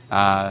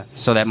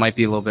 So that might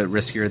be a little bit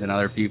riskier than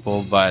other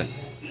people, but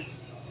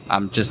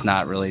I'm just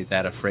not really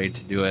that afraid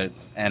to do it.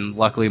 And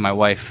luckily, my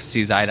wife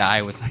sees eye to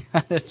eye with me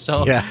on it.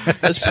 So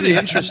that's pretty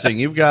interesting.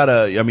 You've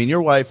got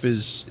your wife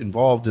is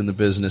involved in the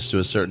business to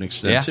a certain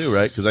extent too,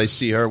 right? Because I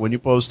see her when you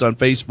post on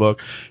Facebook,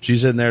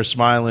 she's in there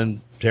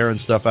smiling, tearing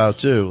stuff out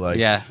too.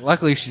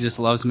 Luckily she just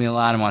loves me a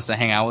lot and wants to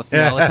hang out with me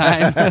all the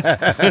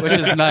time, which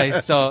is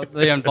nice. So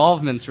the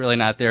involvement's really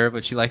not there,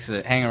 but she likes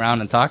to hang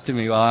around and talk to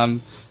me while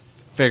I'm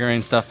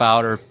figuring stuff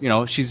out.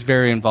 Or she's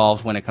very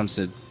involved when it comes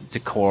to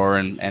decor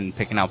and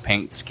picking out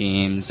paint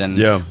schemes and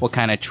what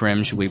kind of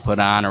trim should we put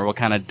on, or what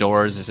kind of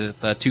doors. Is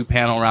it the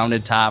 2-panel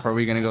rounded top? Are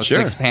we going to go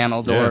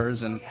 6-panel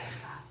doors? And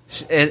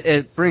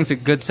it brings a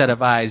good set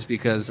of eyes,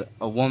 because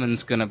a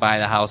woman's going to buy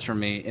the house from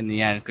me in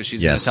the end, because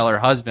she's going to tell her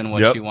husband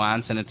what she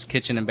wants, and it's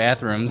kitchen and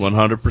bathrooms.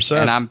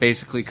 100%. And I'm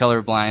basically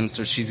colorblind,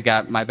 so she's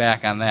got my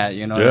back on that.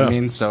 You know what I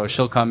mean? So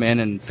she'll come in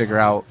and figure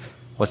out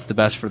what's the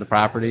best for the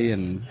property.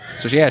 And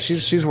so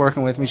she's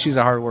working with me. She's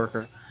a hard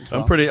worker.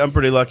 Well. I'm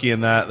pretty lucky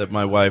in that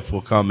my wife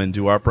will come and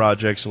do our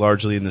projects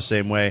largely in the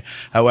same way.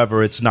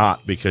 However, it's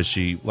not because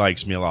she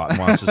likes me a lot and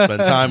wants to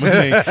spend time with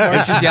me.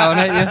 She's yelling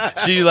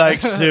at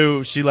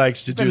you. She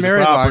likes to do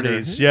the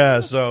properties.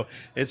 Yeah, so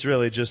it's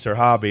really just her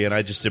hobby, and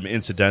I just am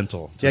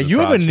incidental. To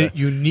you have a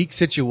unique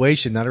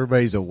situation not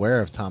everybody's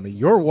aware of, Tommy.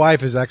 Your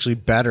wife is actually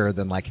better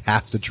than like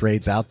half the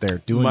trades out there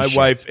doing. My shit.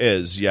 wife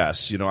is,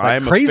 yes. You know, like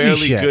I'm a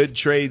fairly good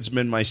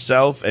tradesman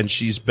myself, and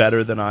she's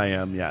better than I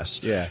am. Yes.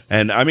 Yeah.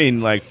 And I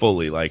mean, like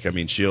fully. Like, I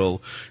mean,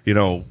 she'll, you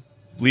know,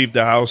 leave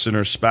the house in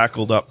her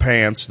spackled up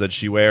pants that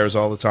she wears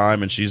all the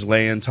time, and she's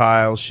laying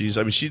tiles. She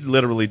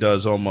literally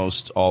does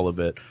almost all of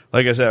it.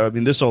 Like I said, I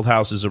mean, this old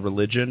house is a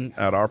religion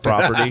at our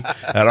property,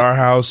 at our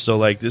house. So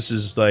like, this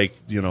is like,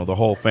 you know, the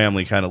whole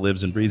family kind of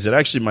lives and breathes it.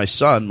 Actually,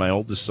 my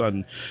oldest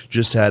son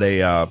just had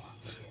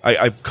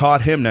I've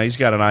caught him now. He's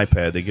got an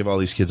iPad. They give all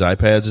these kids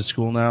iPads at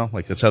school now.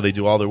 Like, that's how they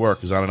do all their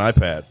work, is on an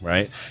iPad,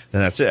 right?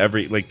 And that's it.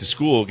 The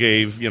school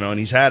gave, you know, and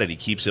he's had it. He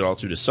keeps it all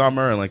through the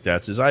summer, and like,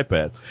 that's his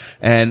iPad.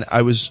 And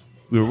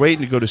we were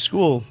waiting to go to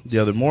school the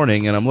other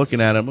morning, and I'm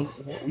looking at him,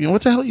 you know,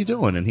 what the hell are you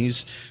doing? And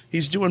he's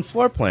doing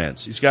floor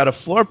plans. He's got a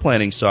floor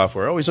planning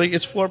software. Oh, he's like,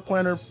 it's Floor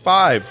Planner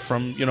 5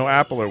 from, you know,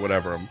 Apple or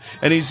whatever.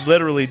 And he's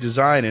literally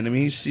designing. I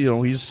mean,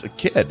 he's a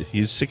kid.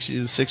 He's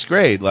sixth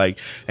grade. Like,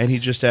 and he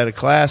just had a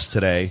class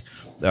today.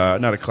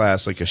 Not a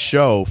class, like a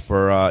show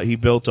for, he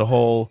built a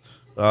whole,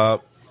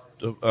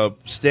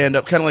 stand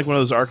up, kind of like one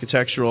of those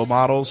architectural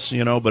models,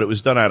 you know, but it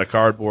was done out of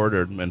cardboard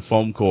and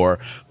foam core.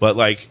 But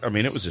like, I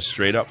mean, it was a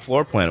straight up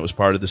floor plan. It was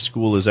part of the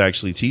school is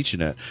actually teaching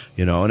it,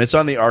 you know, and it's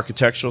on the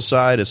architectural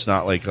side. It's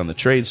not like on the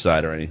trade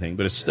side or anything,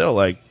 but it's still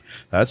like,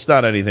 that's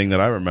not anything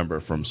that I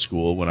remember from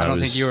school when I was. I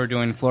don't think you were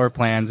doing floor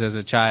plans as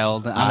a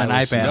child on an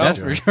iPad. That's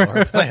for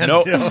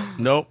sure.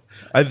 Nope.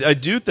 I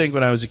do think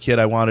when I was a kid,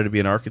 I wanted to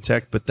be an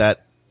architect, but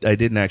that, I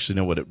didn't actually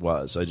know what it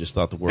was. I just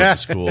thought the word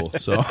was cool.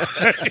 So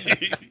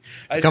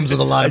comes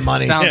with a lot of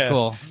money. Sounds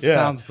cool. Yeah.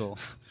 Sounds cool.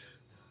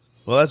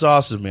 Well, that's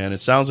awesome, man.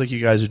 It sounds like you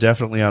guys are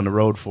definitely on the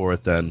road for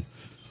it then.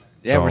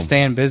 Yeah, we're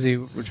staying busy.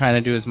 We're trying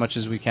to do as much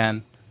as we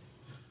can.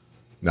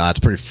 No, it's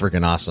pretty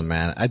freaking awesome,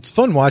 man. It's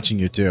fun watching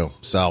you too.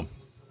 So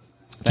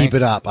keep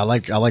it up. I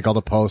like all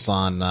the posts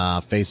on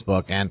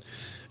Facebook. And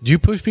do you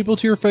push people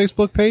to your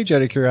Facebook page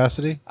out of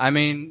curiosity? I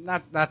mean,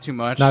 not too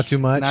much. Not too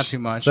much? Not too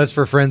much. So that's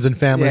for friends and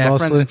family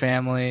mostly? Friends and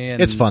family.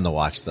 And it's fun to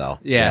watch, though.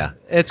 Yeah,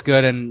 it's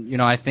good. And, you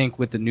know, I think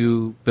with the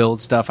new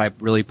build stuff, I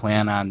really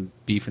plan on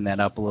beefing that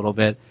up a little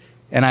bit.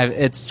 And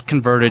it's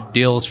converted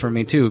deals for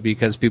me, too,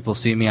 because people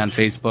see me on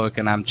Facebook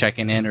and I'm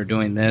checking in or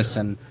doing this.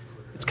 And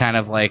it's kind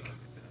of like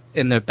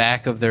in the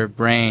back of their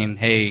brain,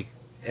 hey,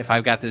 if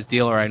I've got this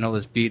deal or I know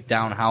this beat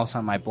down house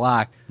on my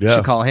block, I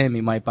should call him.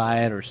 He might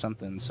buy it or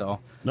something. So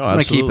I'm going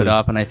to keep it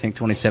up. And I think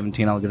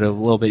 2017, I'll get a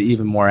little bit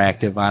even more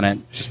active on it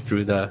just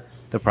through the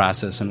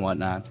process and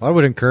whatnot. Well, I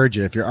would encourage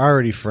you, if you're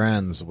already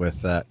friends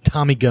with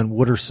Tommy Gunn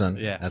Wooderson.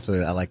 Yeah. That's what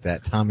I like,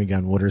 that Tommy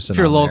Gunn Wooderson. If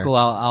you're local,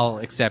 I'll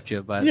accept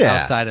you. But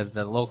outside of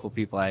the local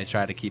people, I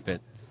try to keep it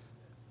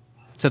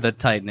to the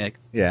tight knit.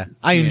 Yeah,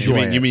 I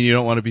enjoy it. You mean you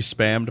don't want to be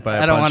spammed by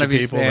a bunch of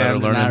people that are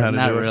learning how to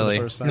do it for the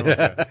first time?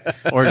 Okay.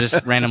 Or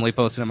just randomly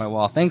posted on my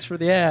wall, thanks for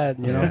the ad,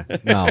 you know?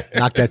 No,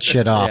 knock that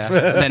shit off.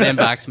 Then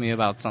inbox me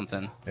about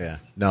something. Yeah.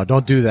 No,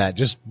 don't do that.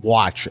 Just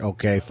watch,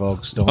 okay,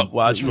 folks? Don't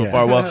watch from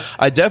afar. Well,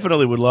 I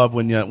definitely would love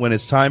when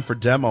it's time for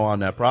demo on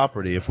that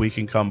property, if we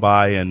can come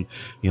by and,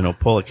 you know,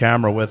 pull a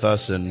camera with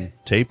us and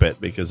tape it,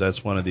 because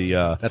that's one of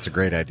the that's a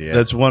great idea.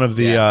 That's one of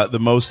the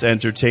most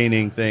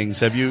entertaining things.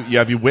 Have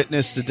you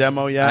witnessed the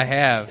demo yet? I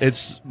have.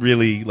 It's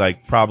really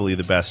like probably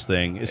the best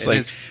thing. It's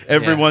like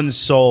everyone's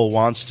soul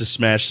wants to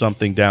smash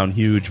something down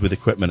huge with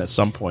equipment at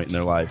some point in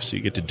their life, so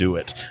you get to do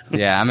it.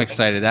 Yeah, I'm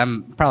excited.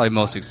 I'm probably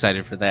most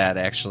excited for that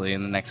actually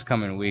in the next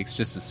coming weeks,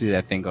 just to see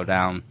that thing go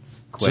down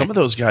quick. Some of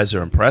those guys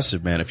are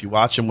impressive, man. If you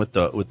watch them with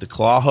the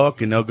claw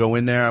hook and they'll go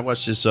in there. I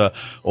watched this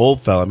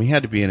old fella. I mean, he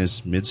had to be in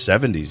his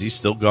mid-70s. He's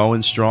still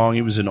going strong.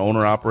 He was an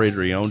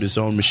owner-operator. He owned his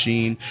own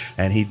machine,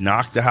 and he'd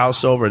knock the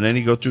house over, and then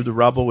he'd go through the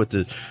rubble with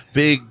the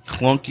big,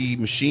 clunky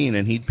machine,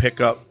 and he'd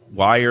pick up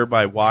wire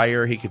by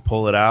wire. He could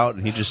pull it out,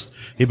 and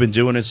he'd been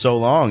doing it so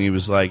long. He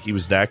was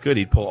that good.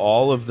 He'd pull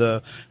all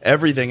of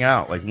everything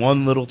out, like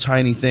one little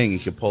tiny thing he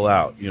could pull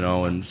out, you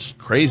know, and it's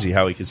crazy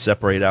how he could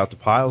separate out the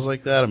piles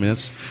like that. I mean,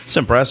 it's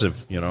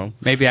impressive, you know.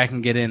 Maybe I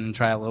can get in and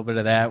try a little bit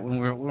of that when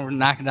we're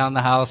knocking down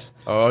the house.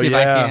 See if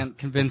I can't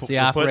convince the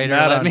operator to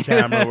let on me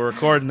camera. We're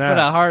recording that.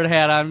 Put a hard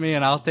hat on me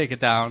and I'll take it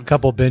down. A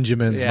couple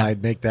Benjamins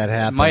might make that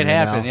happen. It might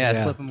happen,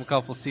 slip him a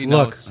couple C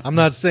notes. Look, I'm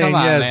not saying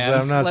on, yes, man. but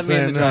I'm not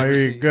saying no.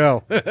 Here you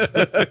go.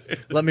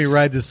 Let me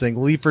ride this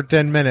thing. Leave for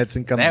 10 minutes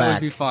and come back. That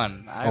would be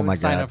fun. I would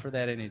sign up for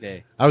that any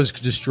day. I was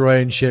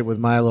destroying shit with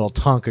my little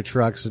Tonka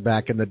trucks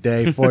back in the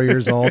day, 4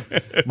 years old.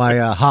 My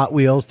Hot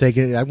Wheels,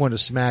 I wanted to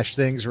smash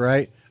things,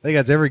 right? I think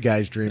that's every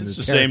guy's dream. It's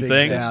the same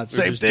thing.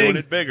 Same thing. Doing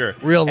it bigger.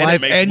 Real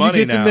life, and you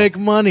get to make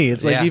money.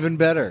 It's like even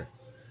better.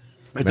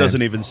 It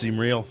doesn't even seem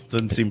real. It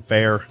doesn't seem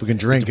fair. If we can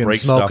drink and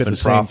smoke at the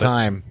same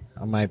time,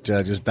 I might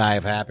just die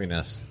of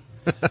happiness.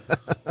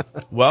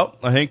 Well,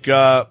 I think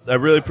I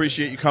really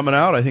appreciate you coming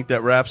out. I think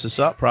that wraps us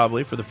up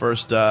probably for the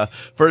first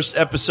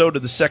episode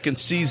of the second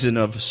season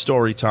of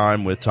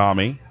Storytime with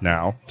Tommy.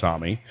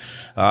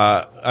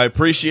 I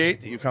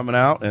appreciate you coming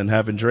out and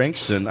having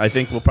drinks, and I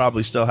think we'll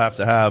probably still have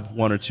to have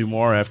one or two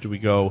more after we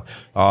go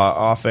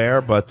off air.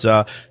 But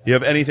you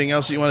have anything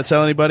else you want to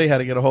tell anybody? How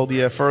to get a hold of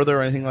you further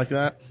or anything like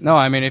that? No,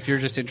 I mean, if you're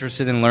just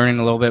interested in learning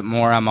a little bit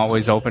more, I'm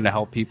always open to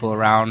help people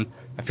around.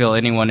 I feel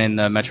anyone in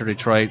the Metro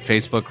Detroit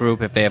Facebook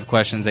group, if they have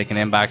questions, they can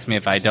inbox me.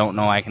 If I don't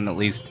know, I can at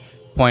least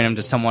point them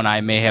to someone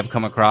I may have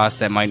come across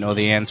that might know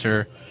the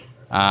answer.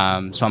 So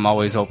I'm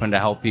always open to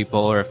help people,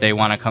 or if they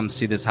want to come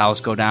see this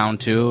house go down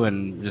too,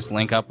 and just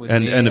link up with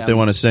me. And if they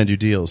want to send you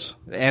deals.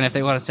 And if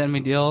they want to send me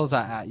deals,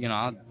 I'll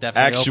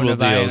definitely actual open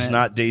to deals,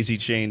 not daisy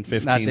chain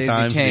 15 not daisy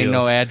times chain, deal.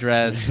 No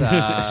address.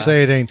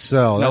 Say it ain't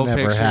so. No that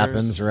never pictures.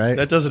 happens, right?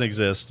 That doesn't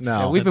exist. No.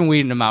 Yeah, we've been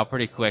weeding them out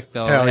pretty quick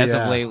though, as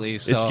of lately.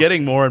 So. It's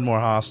getting more and more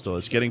hostile.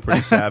 It's getting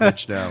pretty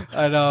savage now.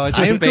 I know. It's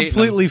I just am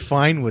completely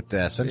fine with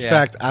this. In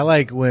fact, I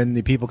like when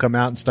the people come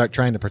out and start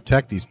trying to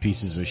protect these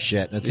pieces of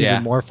shit. That's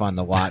even more fun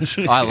to watch.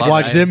 I love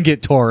watch them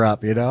get tore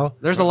up,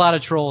 There's a lot of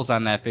trolls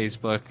on that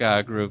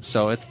Facebook group,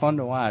 so it's fun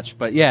to watch.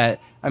 But yeah,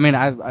 I mean,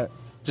 I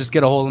just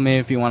get a hold of me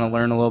if you want to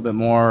learn a little bit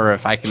more, or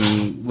if I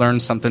can learn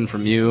something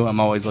from you.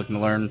 I'm always looking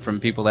to learn from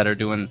people that are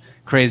doing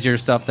crazier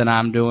stuff than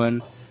I'm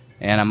doing.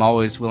 And I'm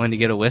always willing to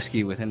get a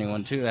whiskey with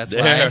anyone, too. That's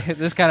why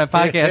this kind of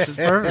podcast is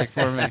perfect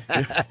for me.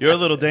 You're a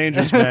little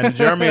dangerous, man.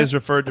 Jeremy has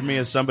referred to me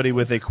as somebody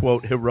with a,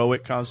 quote,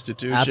 heroic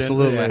constitution.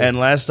 Absolutely. And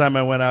last time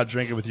I went out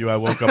drinking with you, I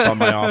woke up on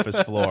my office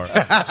floor.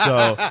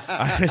 So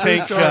I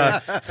think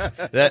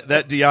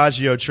that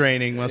Diageo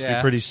training must be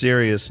pretty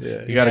serious.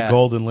 Yeah. You got a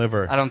golden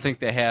liver. I don't think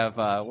they have,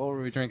 what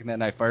were we drinking that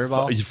night,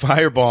 Fireball?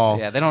 Fireball.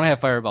 Yeah, they don't have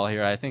Fireball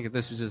here. I think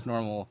this is just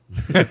normal,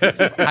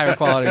 higher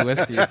quality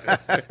whiskey.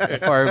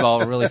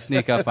 Fireball will really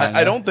sneak up on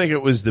I don't think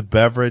it was the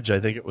beverage. I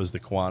think it was the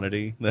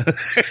quantity.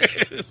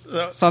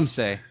 Some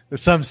say.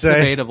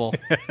 Debatable.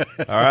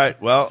 All right.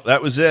 Well,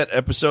 that was it.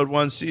 Episode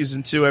 1,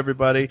 Season 2,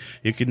 everybody.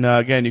 You can,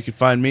 again, you can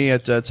find me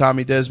at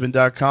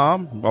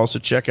TommyDesmond.com. Also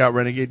check out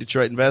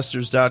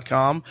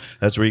RenegadeDetroitInvestors.com.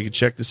 That's where you can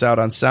check this out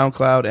on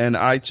SoundCloud and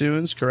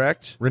iTunes,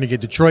 correct?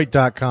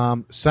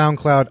 RenegadeDetroit.com,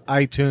 SoundCloud,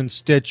 iTunes,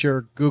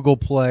 Stitcher, Google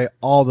Play,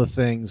 all the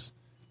things.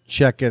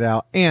 Check it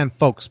out. And,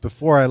 folks,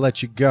 before I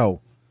let you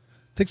go,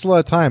 takes a lot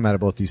of time out of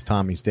both these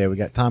Tommies today. We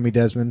got Tommy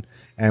Desmond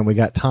and we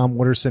got Tom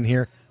Wooderson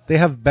here. They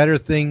have better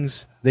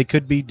things they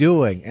could be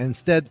doing. And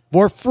instead,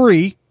 for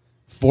free,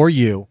 for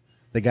you,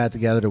 they got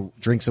together to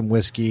drink some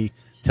whiskey,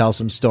 tell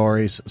some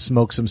stories,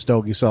 smoke some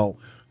stogie. So,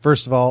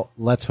 first of all,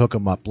 let's hook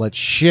them up. Let's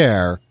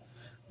share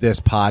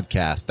this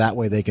podcast. That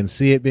way they can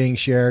see it being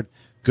shared.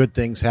 Good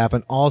things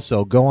happen.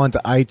 Also, go on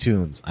to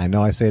iTunes. I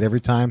know I say it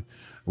every time.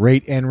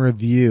 Rate and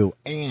review.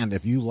 And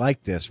if you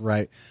like this,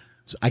 right,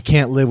 so I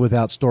can't live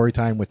without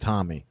Storytime with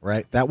Tommy,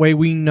 right? That way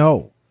we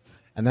know.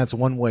 And that's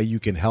one way you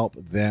can help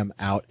them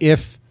out.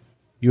 If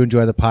you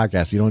enjoy the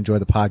podcast, if you don't enjoy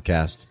the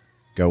podcast,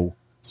 go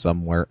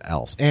somewhere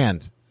else.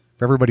 And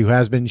for everybody who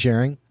has been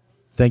sharing,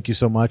 thank you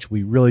so much.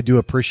 We really do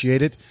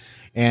appreciate it.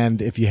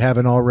 And if you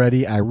haven't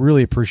already, I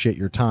really appreciate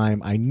your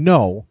time. I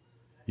know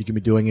you can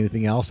be doing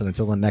anything else. And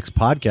until the next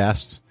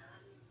podcast,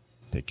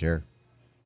 take care.